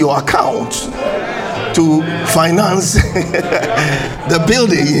empty your account to finance the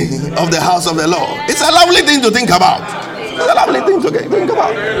building of the house of the Lord. It's a lovely thing to think about. It's a lovely thing to think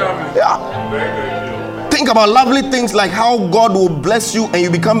about. Yeah. Think about lovely things like how God will bless you and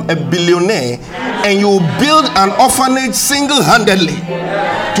you become a billionaire and you build an orphanage single-handedly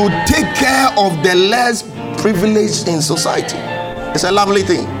to take care of the less privileged in society. It's a lovely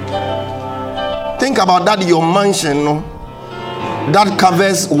thing. Think about that, your mansion that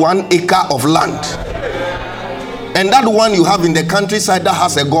covers 1 acre of land, and that one you have in the countryside that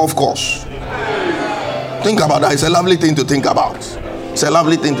has a golf course. Think about that. It's a lovely thing to think about. It's a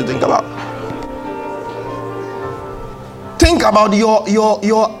lovely thing to think about. Think about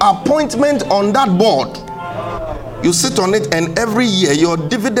your appointment on that board. You sit on it, and every year your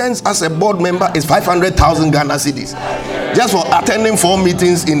dividends as a board member is 500,000 Ghana cedis just for attending 4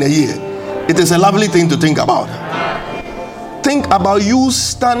 meetings in a year. It is a lovely thing to think about. Think about you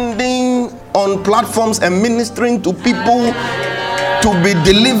standing on platforms and ministering to people to be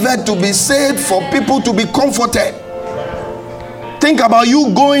delivered, to be saved, for people to be comforted. Think about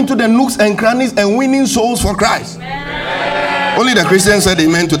you going to the nooks and crannies and winning souls for Christ. Only the Christians said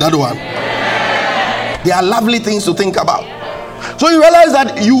amen to that one. They are lovely things to think about. So you realize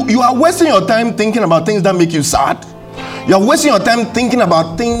that you are wasting your time thinking about things that make you sad. You are wasting your time thinking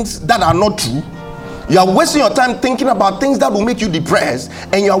about things that are not true. You are wasting your time thinking about things that will make you depressed.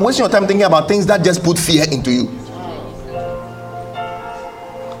 And you are wasting your time thinking about things that just put fear into you.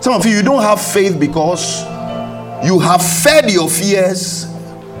 Some of you don't have faith because you have fed your fears,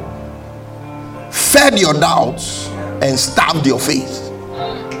 fed your doubts, and starved your faith.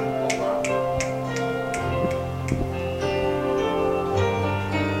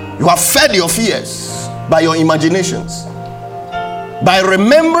 You have fed your fears by your imaginations, by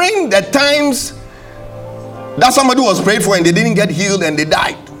remembering the times that somebody was prayed for and they didn't get healed and they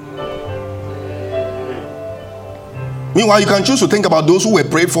died. Meanwhile, you can choose to think about those who were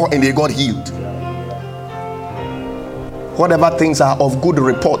prayed for and they got healed. Whatever things are of good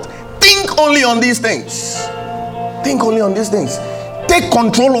report, think only on these things. Think only on these things. Take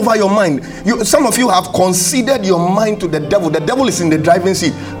control over your mind. Some of you have conceded your mind to the devil. The devil is in the driving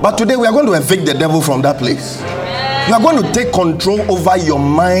seat. But today we are going to evict the devil from that place. You are going to take control over your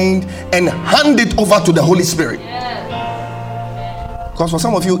mind and hand it over to the Holy Spirit. Because for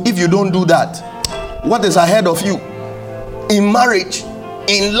some of you, if you don't do that, what is ahead of you in marriage,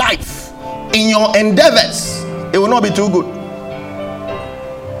 in life, in your endeavors, it will not be too good.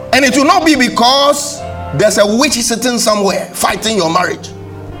 And it will not be because there's a witch sitting somewhere fighting your marriage.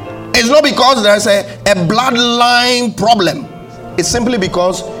 It's not because there's a bloodline problem. It's simply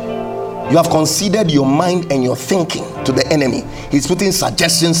because you have conceded your mind and your thinking to the enemy. He's putting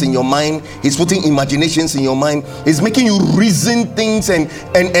suggestions in your mind. He's putting imaginations in your mind. He's making you reason things and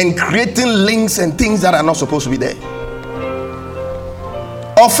creating links and things that are not supposed to be there.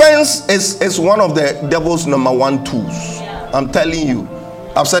 Offense is one of the devil's number one tools. I'm telling you.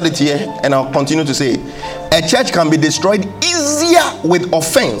 I've said it here and I'll continue to say it. A church can be destroyed easier with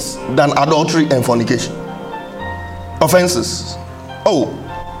offense than adultery and fornication. Offenses.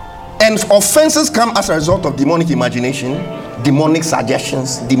 And offenses come as a result of demonic imagination, demonic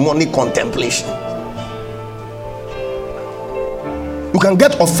suggestions, demonic contemplation. You can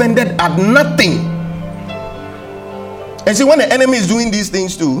get offended at nothing. And see, when the enemy is doing these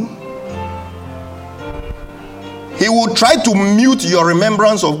things too, he will try to mute your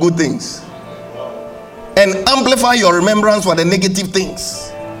remembrance of good things and amplify your remembrance for the negative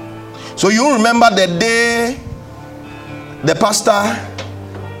things. So you remember the day the pastor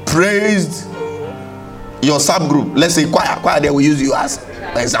praised your subgroup. Let's say choir they will use you as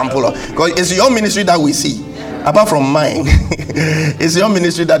an example. Because it's your ministry that we see. Apart from mine, it's your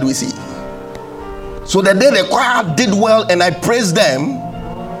ministry that we see. So the day the choir did well and I praised them,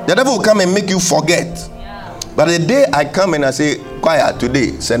 the devil will come and make you forget. But the day I come and I say, choir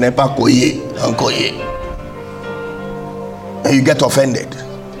today, ce n'est pas koye, ankoye, and you get offended.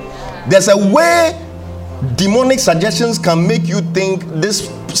 There's a way demonic suggestions can make you think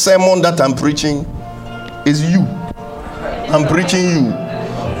this sermon that I'm preaching is you. I'm preaching you.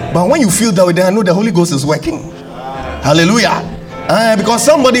 But when you feel that way, then I know the Holy Ghost is working. Hallelujah. Because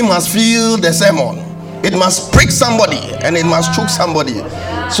somebody must feel the sermon. It must prick somebody and it must choke somebody.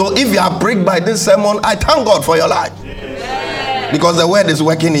 So if you are pricked by this sermon, I thank God for your life. Because the word is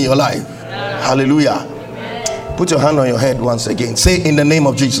working in your life. Hallelujah. Put your hand on your head once again. Say in the name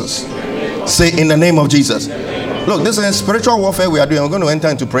of Jesus. Say in the name of Jesus. Look, this is spiritual warfare we are doing. We're going to enter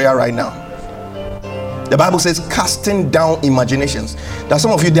into prayer right now. The Bible says casting down imaginations. There are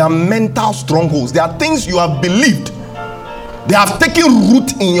some of you, there are mental strongholds. There are things you have believed. They have taken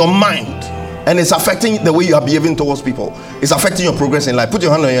root in your mind. And it's affecting the way you are behaving towards people. It's affecting your progress in life. Put your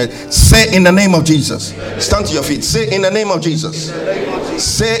hand on your head. Say in the name of Jesus. Stand to your feet. Say in the name of Jesus.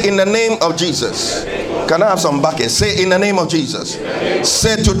 Say in the name of Jesus. Can I have some buckets? Say, in the name of Jesus.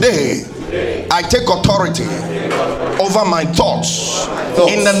 Say, today I take authority over my thoughts.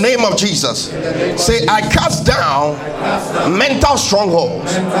 In the name of Jesus. Say, I cast down mental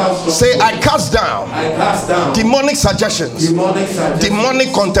strongholds. Say, I cast down demonic suggestions,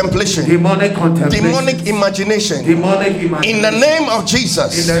 demonic contemplation, demonic imagination. In the name of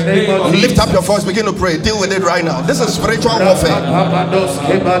Jesus. Lift up your voice, begin to pray. Deal with it right now. This is spiritual warfare.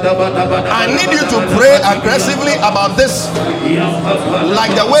 I need you to pray aggressively about this,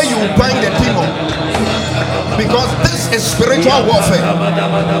 like the way you bind the demon, because this is spiritual warfare.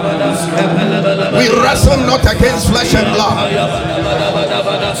 We wrestle not against flesh and blood,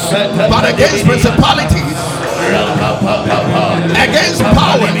 but against principalities, against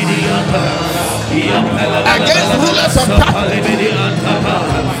powers, against rulers of darkness,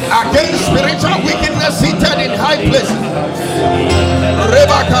 against spiritual wickedness seated in high places.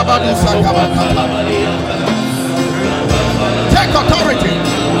 Take authority.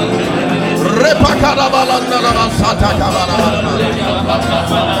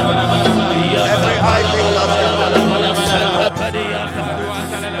 Every high thing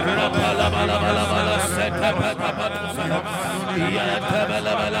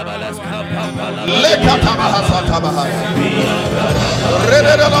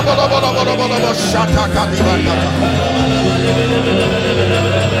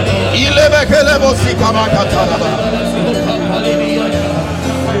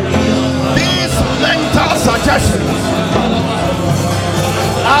these mental suggestions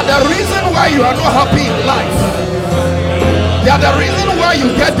are the reason why you are not happy in life. They are the reason why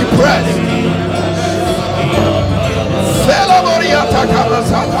you get depressed.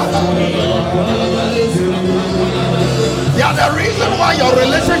 They are the reason why your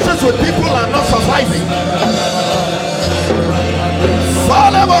relationships with people are not surviving.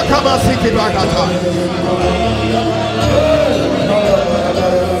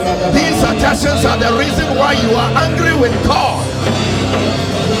 These suggestions are the reason why you are angry with God.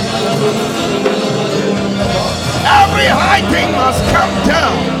 Every high thing must come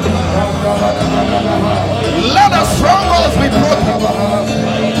down. Let the strongholds be broken.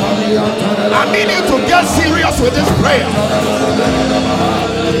 I need you to get serious with this prayer,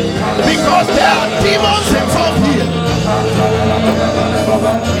 because there are demons involved here.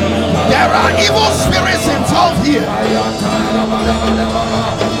 There are evil spirits involved here.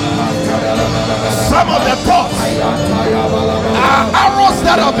 Some of the thoughts are arrows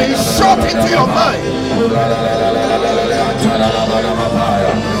that have been shot into your mind.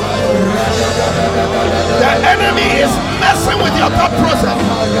 The enemy is messing with your thought process.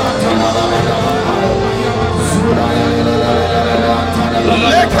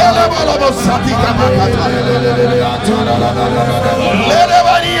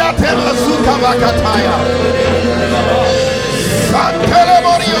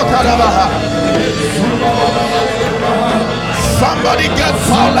 Somebody get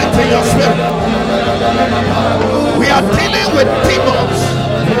violent in your spirit. We are dealing with demons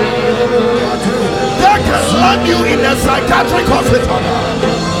that can land you in a psychiatric hospital.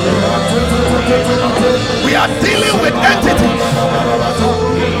 We are dealing with entities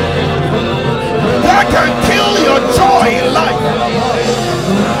that can kill your joy in life.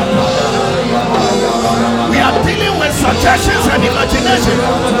 We are dealing with suggestions and imagination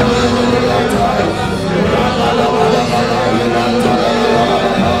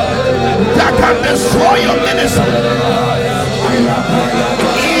that can destroy your ministry.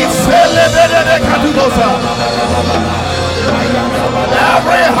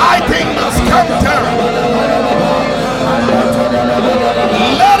 Every high thing must come down.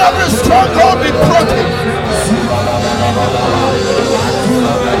 Let every stronghold be broken.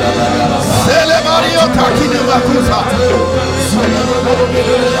 Celebario Takini Makusa.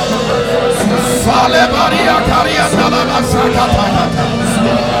 Falebaria Karia Nalama Sakataka.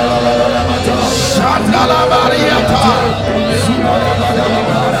 Shandala Mariata.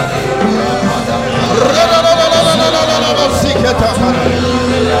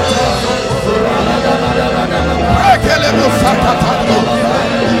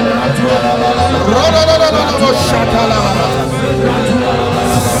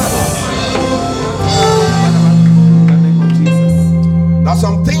 There are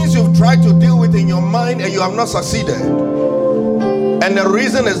some things you've tried to deal with in your mind and you have not succeeded. And the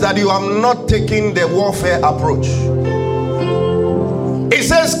reason is that you have not taken the warfare approach. It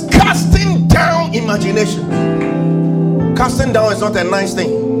says casting down imagination. Casting down is not a nice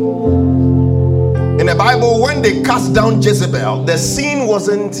thing. In the Bible, when they cast down Jezebel, the scene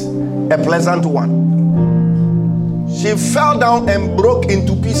wasn't a pleasant one. She fell down and broke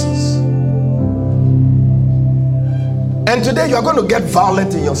into pieces. And today you are going to get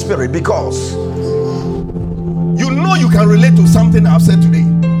violent in your spirit because you know you can relate to something I've said today.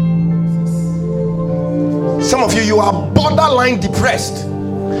 Some of you are borderline depressed.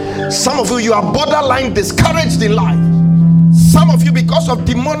 Some of you are borderline discouraged in life. Some of you, because of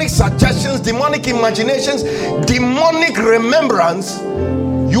demonic suggestions, demonic imaginations, demonic remembrance,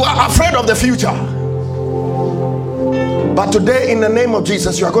 you are afraid of the future. But today, in the name of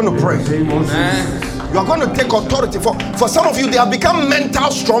Jesus, you are going to pray. Amen. You are going to take authority. For some of you, they have become mental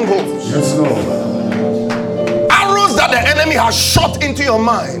strongholds. Yes, Lord. Arrows that the enemy has shot into your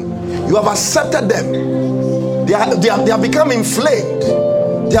mind, you have accepted them. They have become inflamed.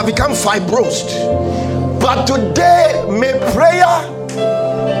 They have become fibrosed. But today, may prayer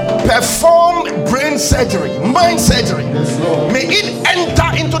perform brain surgery, mind surgery. Yes, Lord. May it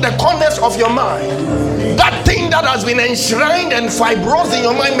enter into the corners of your mind. That thing that has been enshrined and fibrosed in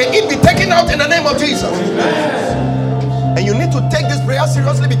your mind, may it be taken out in the name of Jesus. Amen. And you need to take this prayer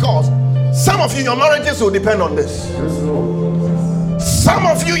seriously because some of you, your marriages will depend on this. Yes, Lord. Some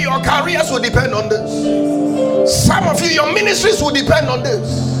of you, your careers will depend on this. Some of you, your ministries will depend on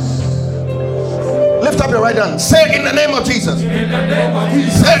this. Lift up your right hand. Say in the name of Jesus. In the name of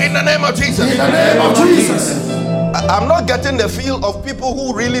Jesus. Say in the name of Jesus. In the name of Jesus. I'm not getting the feel of people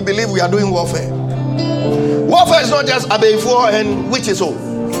who really believe we are doing warfare. Warfare is not just abefo and witches. All.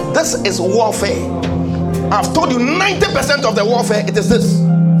 This is warfare. I've told you 90% of the warfare, it is this.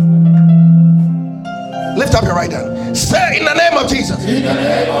 Lift up your right hand. Say in the name of Jesus. In the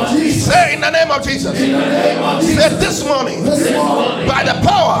name of Jesus. Say in the name of Jesus. In the name of Jesus. Say this morning. By the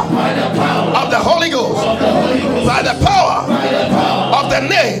power of the Holy Ghost. By the power of the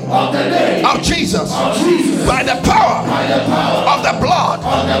name of Jesus. By the power of the blood.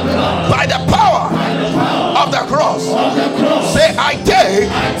 By the power of the cross. Say I take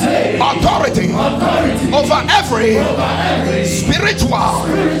authority over every spiritual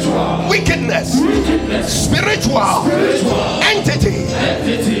wickedness, spiritual entity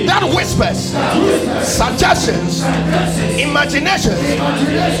that whispers suggestions, imaginations,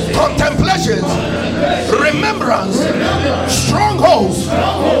 contemplations, remembrance, strongholds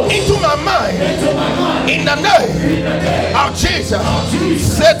into my mind in the name of Jesus.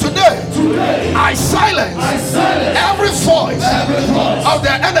 Say today I silence every voice of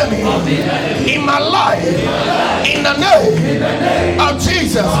the enemy in my life in the name of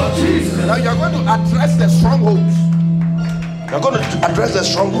Jesus. Now you're going to address the strongholds. You're going to address the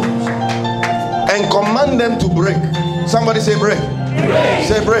strongholds and command them to break. Somebody say break.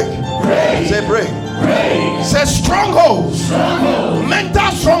 Say break. Say break. Say strongholds.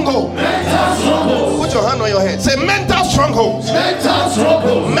 Mental stronghold. Put your hand on your head. Say mental strongholds.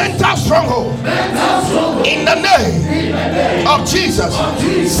 Mental stronghold. In the name of Jesus.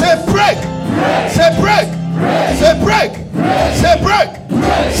 Say break. Say break. Say break. Say break.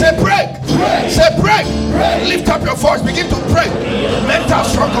 Say break. Say break. Lift up your voice. Begin to pray. Mental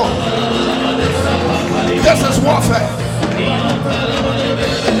stronghold. This is warfare.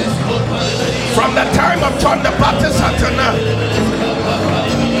 From the time of John the Baptist until now,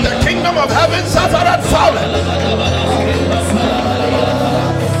 the kingdom of heaven suffered violence,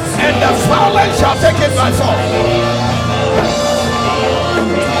 and the violence shall take it by force.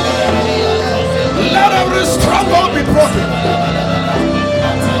 Let every stronghold be broken.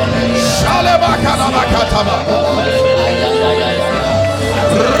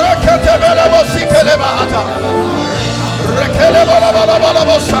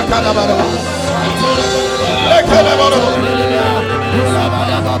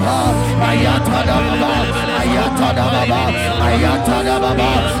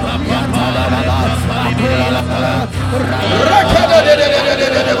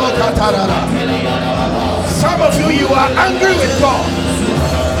 Some of you are angry with God.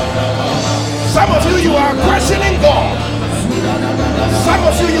 Some of you are questioning God. Some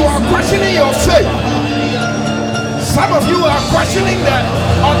of you are questioning your faith. Some of you are questioning the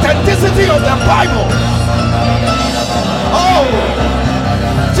authenticity of the Bible. Oh,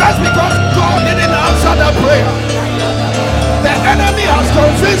 just because God didn't answer that prayer, the enemy has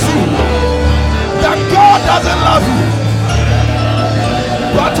convinced you that God doesn't love you.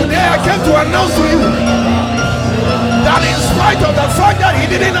 But today I came to announce to you that in spite of the fact that he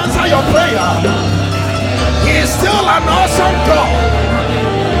didn't answer your prayer, he is still an awesome God.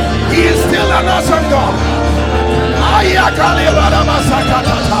 He is still an awesome God.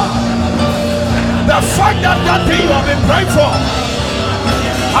 The fact that that thing you have been praying for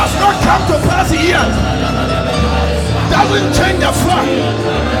has not come to pass yet doesn't change the fact.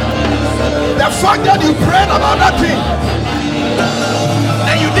 The fact that you prayed about that thing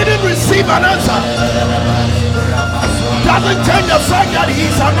and you didn't receive an answer doesn't change the fact that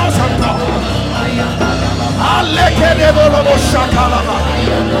he's an awesome God.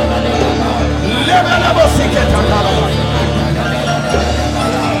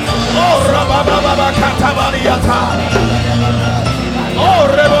 Oh, Rababa Katabariata. Oh,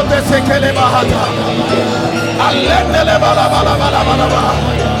 Rebote Sekele Bahata. Alendele Bala.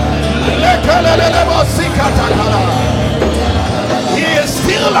 Lekelele Bosikata. He is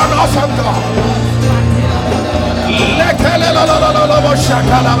still an awesome God. Lekelele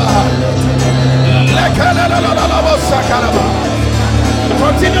Bosakalaba. Lekelele Bosakalaba.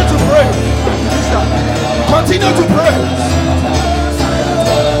 Continue to pray. Continue to pray.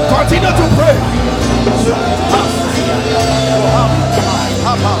 Continue to pray.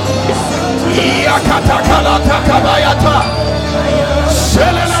 Yakatakala takabayata.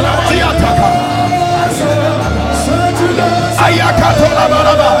 Shelala yataka. Ayakatola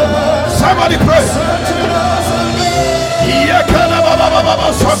baraba. Somebody pray. Yakala baba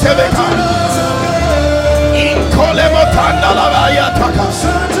sokebeka. Inkolemo tandala yataka.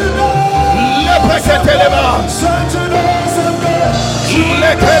 Lepeketeleba.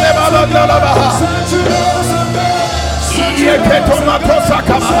 Lekeleba landala. Yeketoma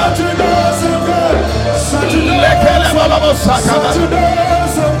kosakaba. Lekeleba labosakaba.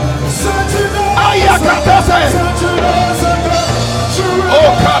 Ayakatase.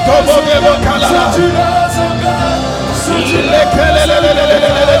 Oh katobo kalala.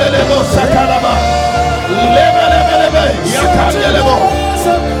 Lekelelelelelelelelele bosakalaba. Lebelebelebe yakandelebo.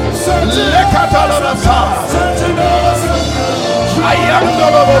 Lekatalabasa.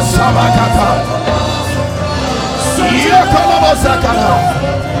 Ayandolobo sabakata. Yakalabasakata.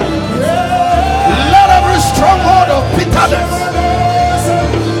 Let every stronghold of bitterness,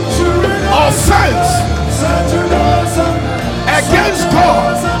 offense against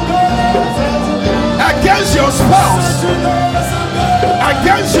God, against your spouse,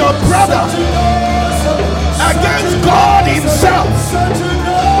 against your brother, against God himself,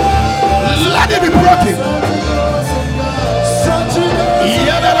 let it be broken.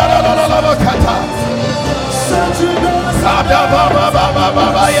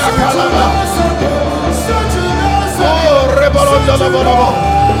 Oh, Rebolondo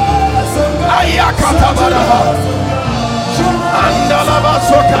Ayakatabara Andalaba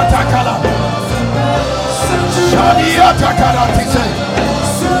Sokatakala Shadia Takaratise.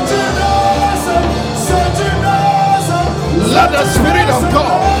 Let the Spirit of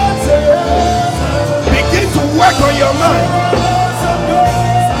God begin to work on your mind.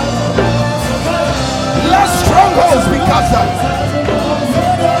 Let strongholds be cast out.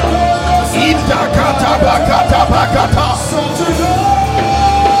 Itakata bakata bakata.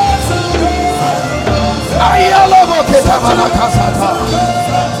 Ayalobo ketabana kasata.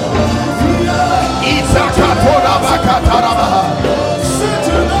 Itakatora bakata rabaha.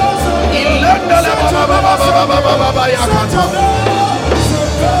 Ilendele baba yakata.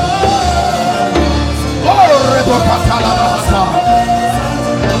 Oh rebokata labahata.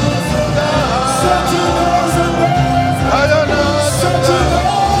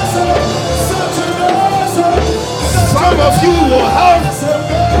 Some of you will have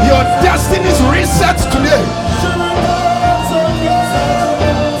your destinies reset today.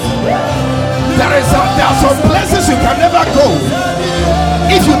 There are some places you can never go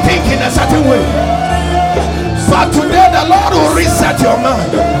if you think in a certain way. But today the Lord will reset your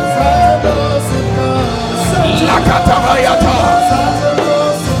mind. Lakatabayata.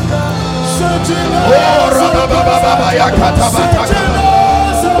 Oh, Rabababa Yakatabataka.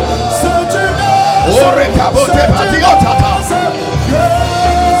 Ore kabote patiotata.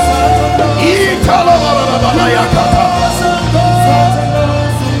 Ikalo baba yakata.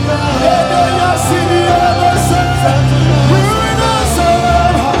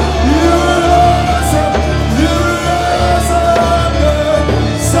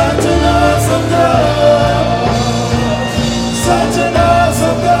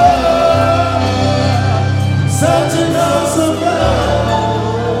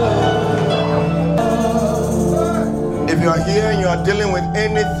 Here you are dealing with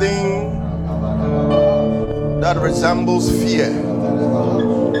anything that resembles fear,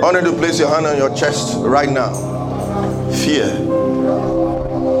 I want you to place your hand on your chest right now. Fear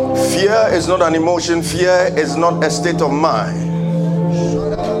is not an emotion. Fear is not a state of mind.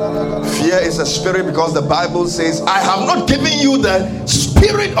 Fear is a spirit, because the Bible says, I have not given you the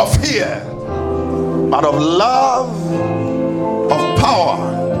spirit of fear, but of love, of power,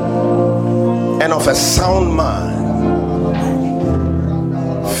 and of a sound mind.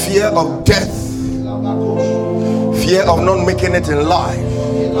 Fear of death, fear of not making it in life,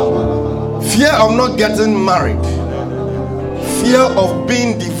 fear of not getting married, Fear of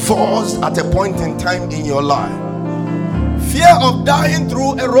being divorced at a point in time in your life. Fear of dying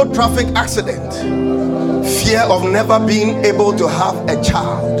through a road traffic accident. Fear of never being able to have a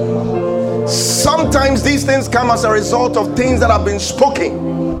child. Sometimes these things come as a result of things that have been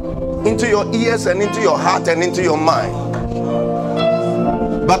spoken into your ears and into your heart and into your mind.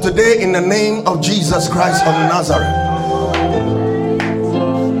 But today, in the name of Jesus Christ of Nazareth,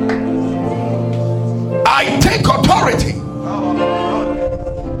 I take authority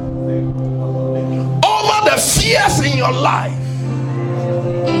over the fears in your life.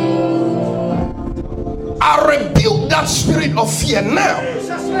 I rebuke that spirit of fear now.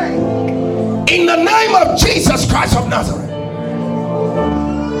 In the name of Jesus Christ of Nazareth,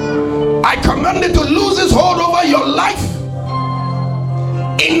 I command it to lose its hold over your life.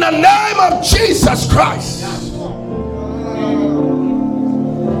 In the name of Jesus Christ.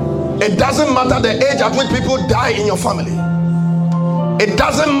 It doesn't matter the age at which people die in your family. It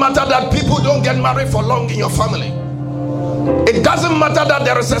doesn't matter that people don't get married for long in your family. It doesn't matter that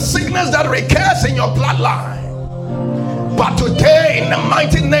there is a sickness that recurs in your bloodline. But today, in the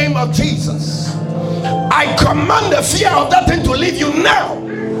mighty name of Jesus, I command the fear of that thing to leave you now.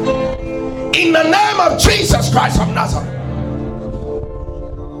 In the name of Jesus Christ of Nazareth.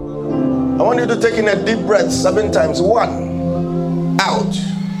 I want you to take in a deep breath 7 times. 1, out.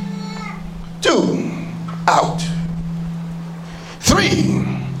 2, out. 3,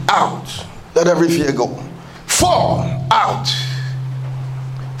 out. Let every fear go. 4, out.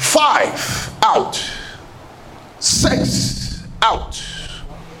 5, out. 6, out.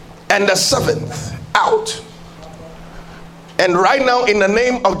 And the 7th, out. And right now, in the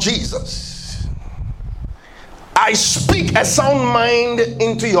name of Jesus, I speak a sound mind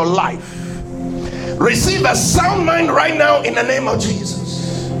into your life. Receive a sound mind right now in the name of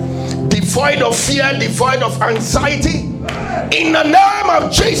Jesus. Devoid of fear, devoid of anxiety. In the name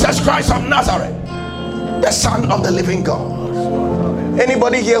of Jesus Christ of Nazareth, the Son of the living God.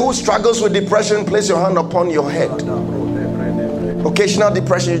 Anybody here who struggles with depression, place your hand upon your head. Occasional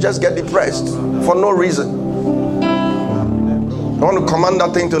depression, you just get depressed for no reason. I want to command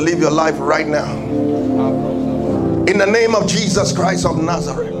that thing to leave your life right now. In the name of Jesus Christ of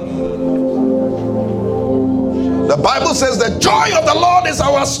Nazareth. The Bible says the joy of the Lord is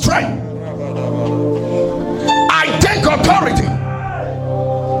our strength. I take authority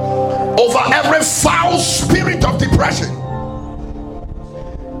over every foul spirit of depression.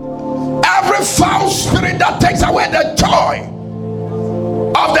 Every foul spirit that takes away the joy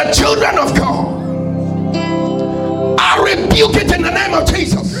of the children of God. I rebuke it in the name of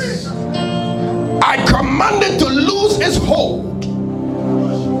Jesus. I command it to lose its hold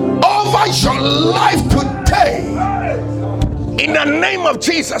over your life today. In the name of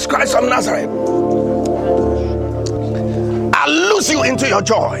Jesus Christ of Nazareth, I lose you into your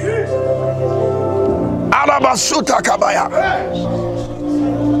joy. Arabasuta kabaya.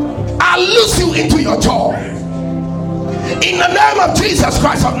 I lose you into your joy. In the name of Jesus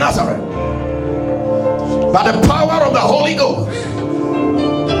Christ of Nazareth, by the power of the Holy Ghost,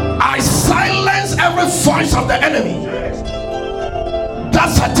 I silence every voice of the enemy that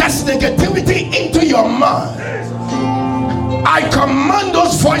suggests negativity into your mind. I command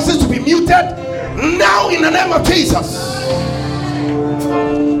those voices to be muted now in the name of Jesus.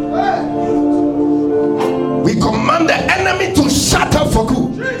 We command the enemy to shut up for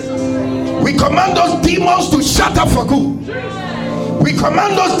good. We command those demons to shut up for good. We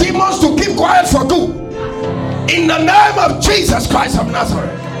command those demons to keep quiet for good. In the name of Jesus Christ of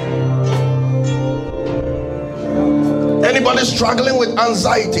Nazareth. Anybody struggling with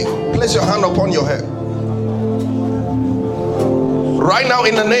anxiety, place your hand upon your head. Right now,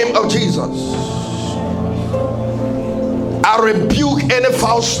 in the name of Jesus, I rebuke any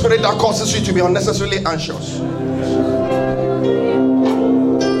foul spirit that causes you to be unnecessarily anxious,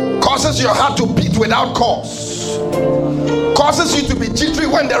 causes your heart to beat without cause, causes you to be jittery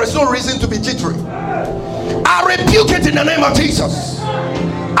when there is no reason to be jittery. I rebuke it in the name of Jesus.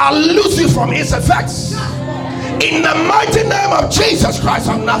 I loose you from its effects in the mighty name of Jesus Christ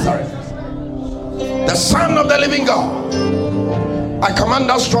of Nazareth, the Son of the living God. I command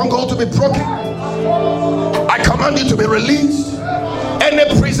that stronghold to be broken. I command you to be released. Any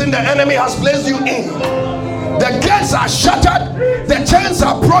prison the enemy has placed you in, the gates are shattered, the chains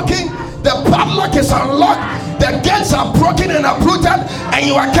are broken, the padlock is unlocked, the gates are broken and uprooted, and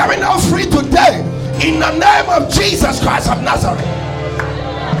you are carried out free today in the name of Jesus Christ of Nazareth.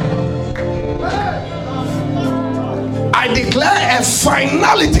 I declare a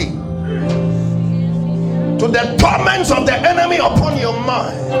finality to the torments of the enemy upon your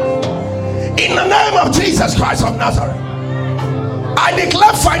mind in the name of Jesus Christ of Nazareth. I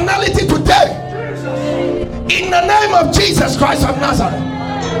declare finality today. In the name of Jesus Christ of Nazareth.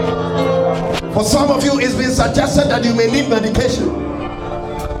 For some of you, it's been suggested that you may need medication.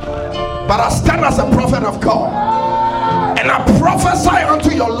 But I stand as a prophet of God, and I prophesy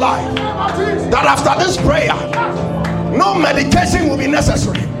unto your life that after this prayer, no medication will be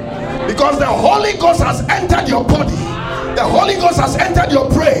necessary, because the Holy Ghost has entered your body. The Holy Ghost has entered your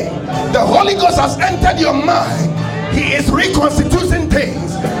brain. The Holy Ghost has entered your mind. He is reconstituting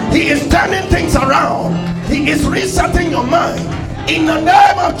things. He is turning things around. He is resetting your mind. In the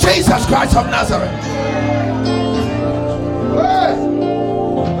name of Jesus Christ of Nazareth.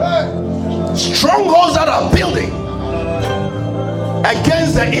 Strongholds that are building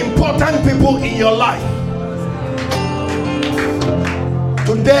against the important people in your life,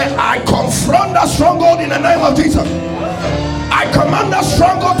 today I confront that stronghold in the name of Jesus. I command that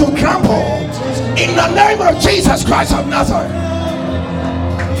stronghold to crumble in the name of Jesus Christ of Nazareth.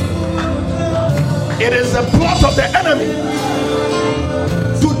 It is the plot of the enemy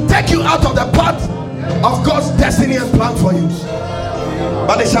to take you out of the path of God's destiny and plan for you.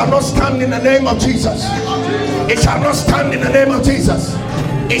 But it shall not stand in the name of Jesus. It shall not stand in the name of Jesus.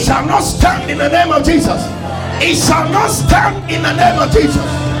 It shall not stand in the name of Jesus. It shall not stand in the name of Jesus.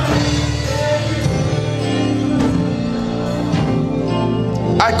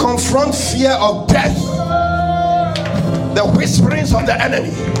 I confront fear of death, the whisperings of the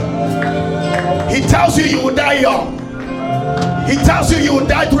enemy. He tells you you will die young. He tells you will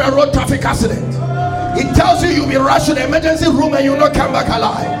die through a road traffic accident. He tells you will be rushed to the emergency room and you will not come back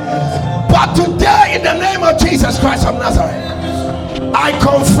alive. But today, in the name of Jesus Christ of Nazareth, I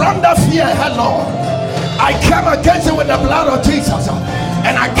confront the fear headlong. I come against it with the blood of Jesus,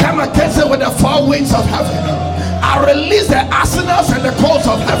 and I come against it with the four winds of heaven. I release the arsenals and the coals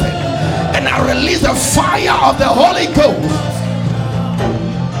of heaven, and I release the fire of the Holy Ghost.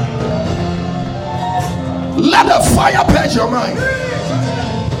 Let the fire purge your mind.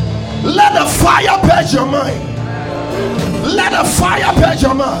 Let the fire purge your mind. Let the fire purge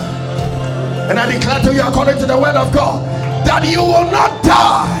your mind. And I declare to you, according to the word of God, that you will not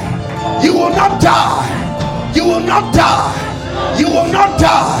die. You will not die. You will not die. You will not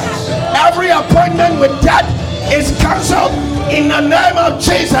die. Every appointment with death is cancelled in the name of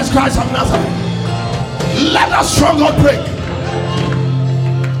Jesus Christ of Nazareth. Let the stronghold break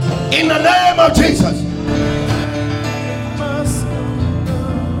in the name of Jesus.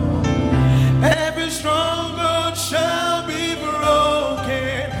 Every stronghold shall be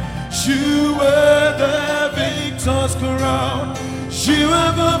broken. You were the victor's crown. You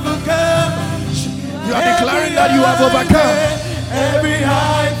have overcome. You are declaring that you have overcome. Every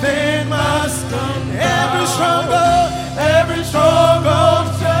high thing must come. Every stronghold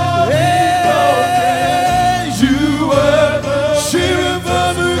shall be broken. You have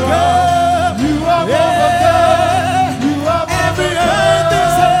overcome. You have overcome. You have every high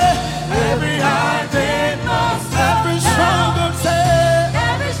thing. Every high thing must. Every stronghold say.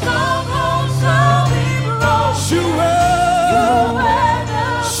 Every stronghold shall be broken.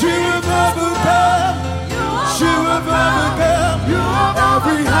 You have overcome. You have overcome.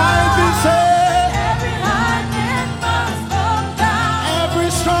 Every high thing say. Every high thing must come down. Every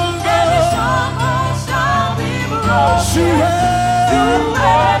stronghold shall be broken. You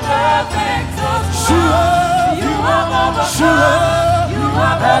have the victor's crown. You have overcome. You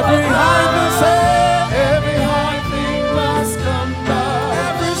have every high thing say. Every high thing must come down.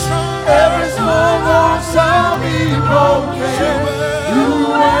 Every stronghold shall be broken. You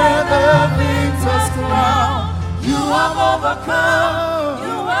wear the victor's crown. You have overcome.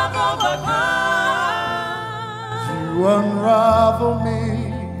 You have overcome. You unravel me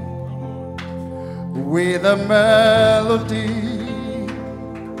with a melody.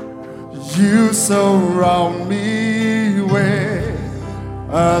 You surround me with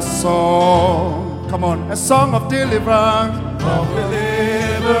a song. Come on, a song of deliverance. Of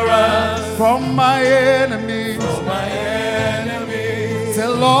deliverance from my enemies. From my enemies.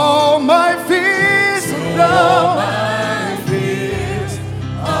 Till all my fears are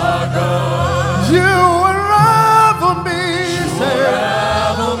gone. You unravel me.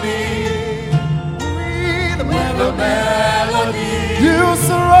 Unravel me with a melody. You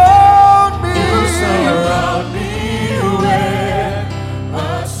surround me. You surround me with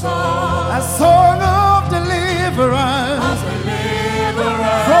a song of deliverance.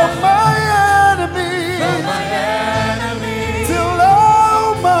 From my enemies. From my enemies. Till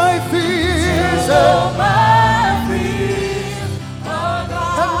all my fears are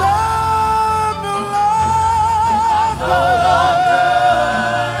gone. And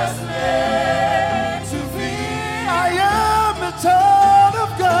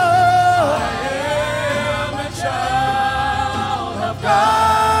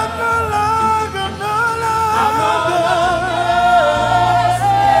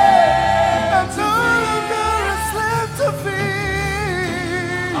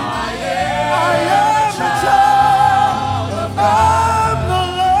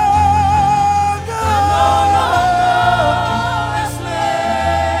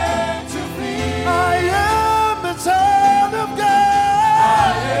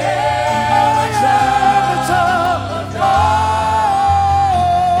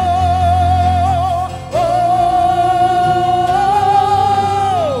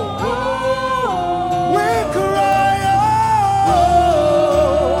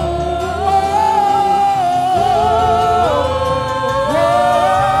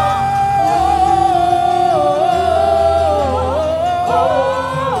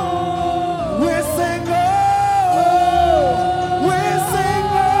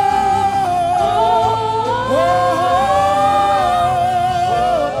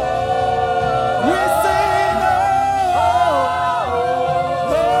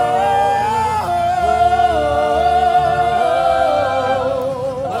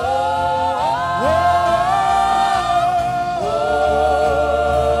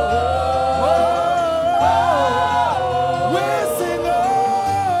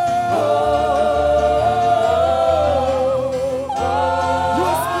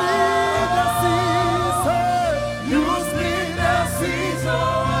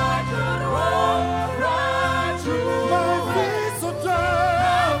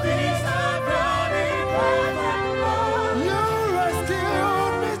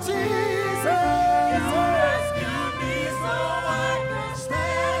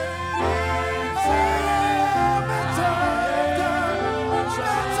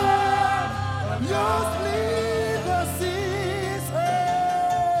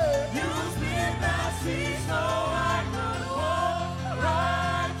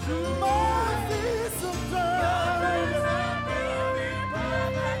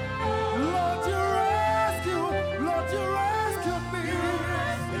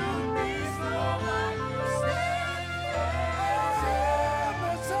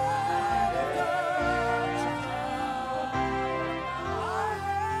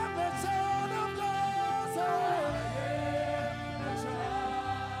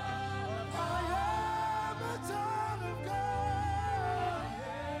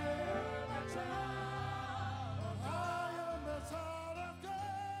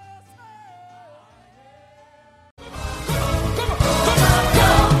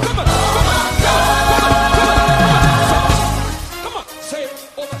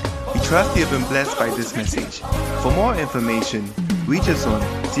trust you have been blessed by this message. For more information, reach us on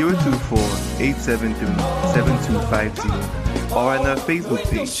 024-873-7250 or on our Facebook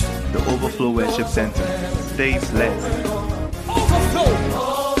page, The Overflow Worship Center. Stay blessed. Overflow.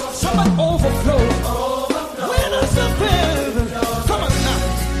 Somebody overflow. When is the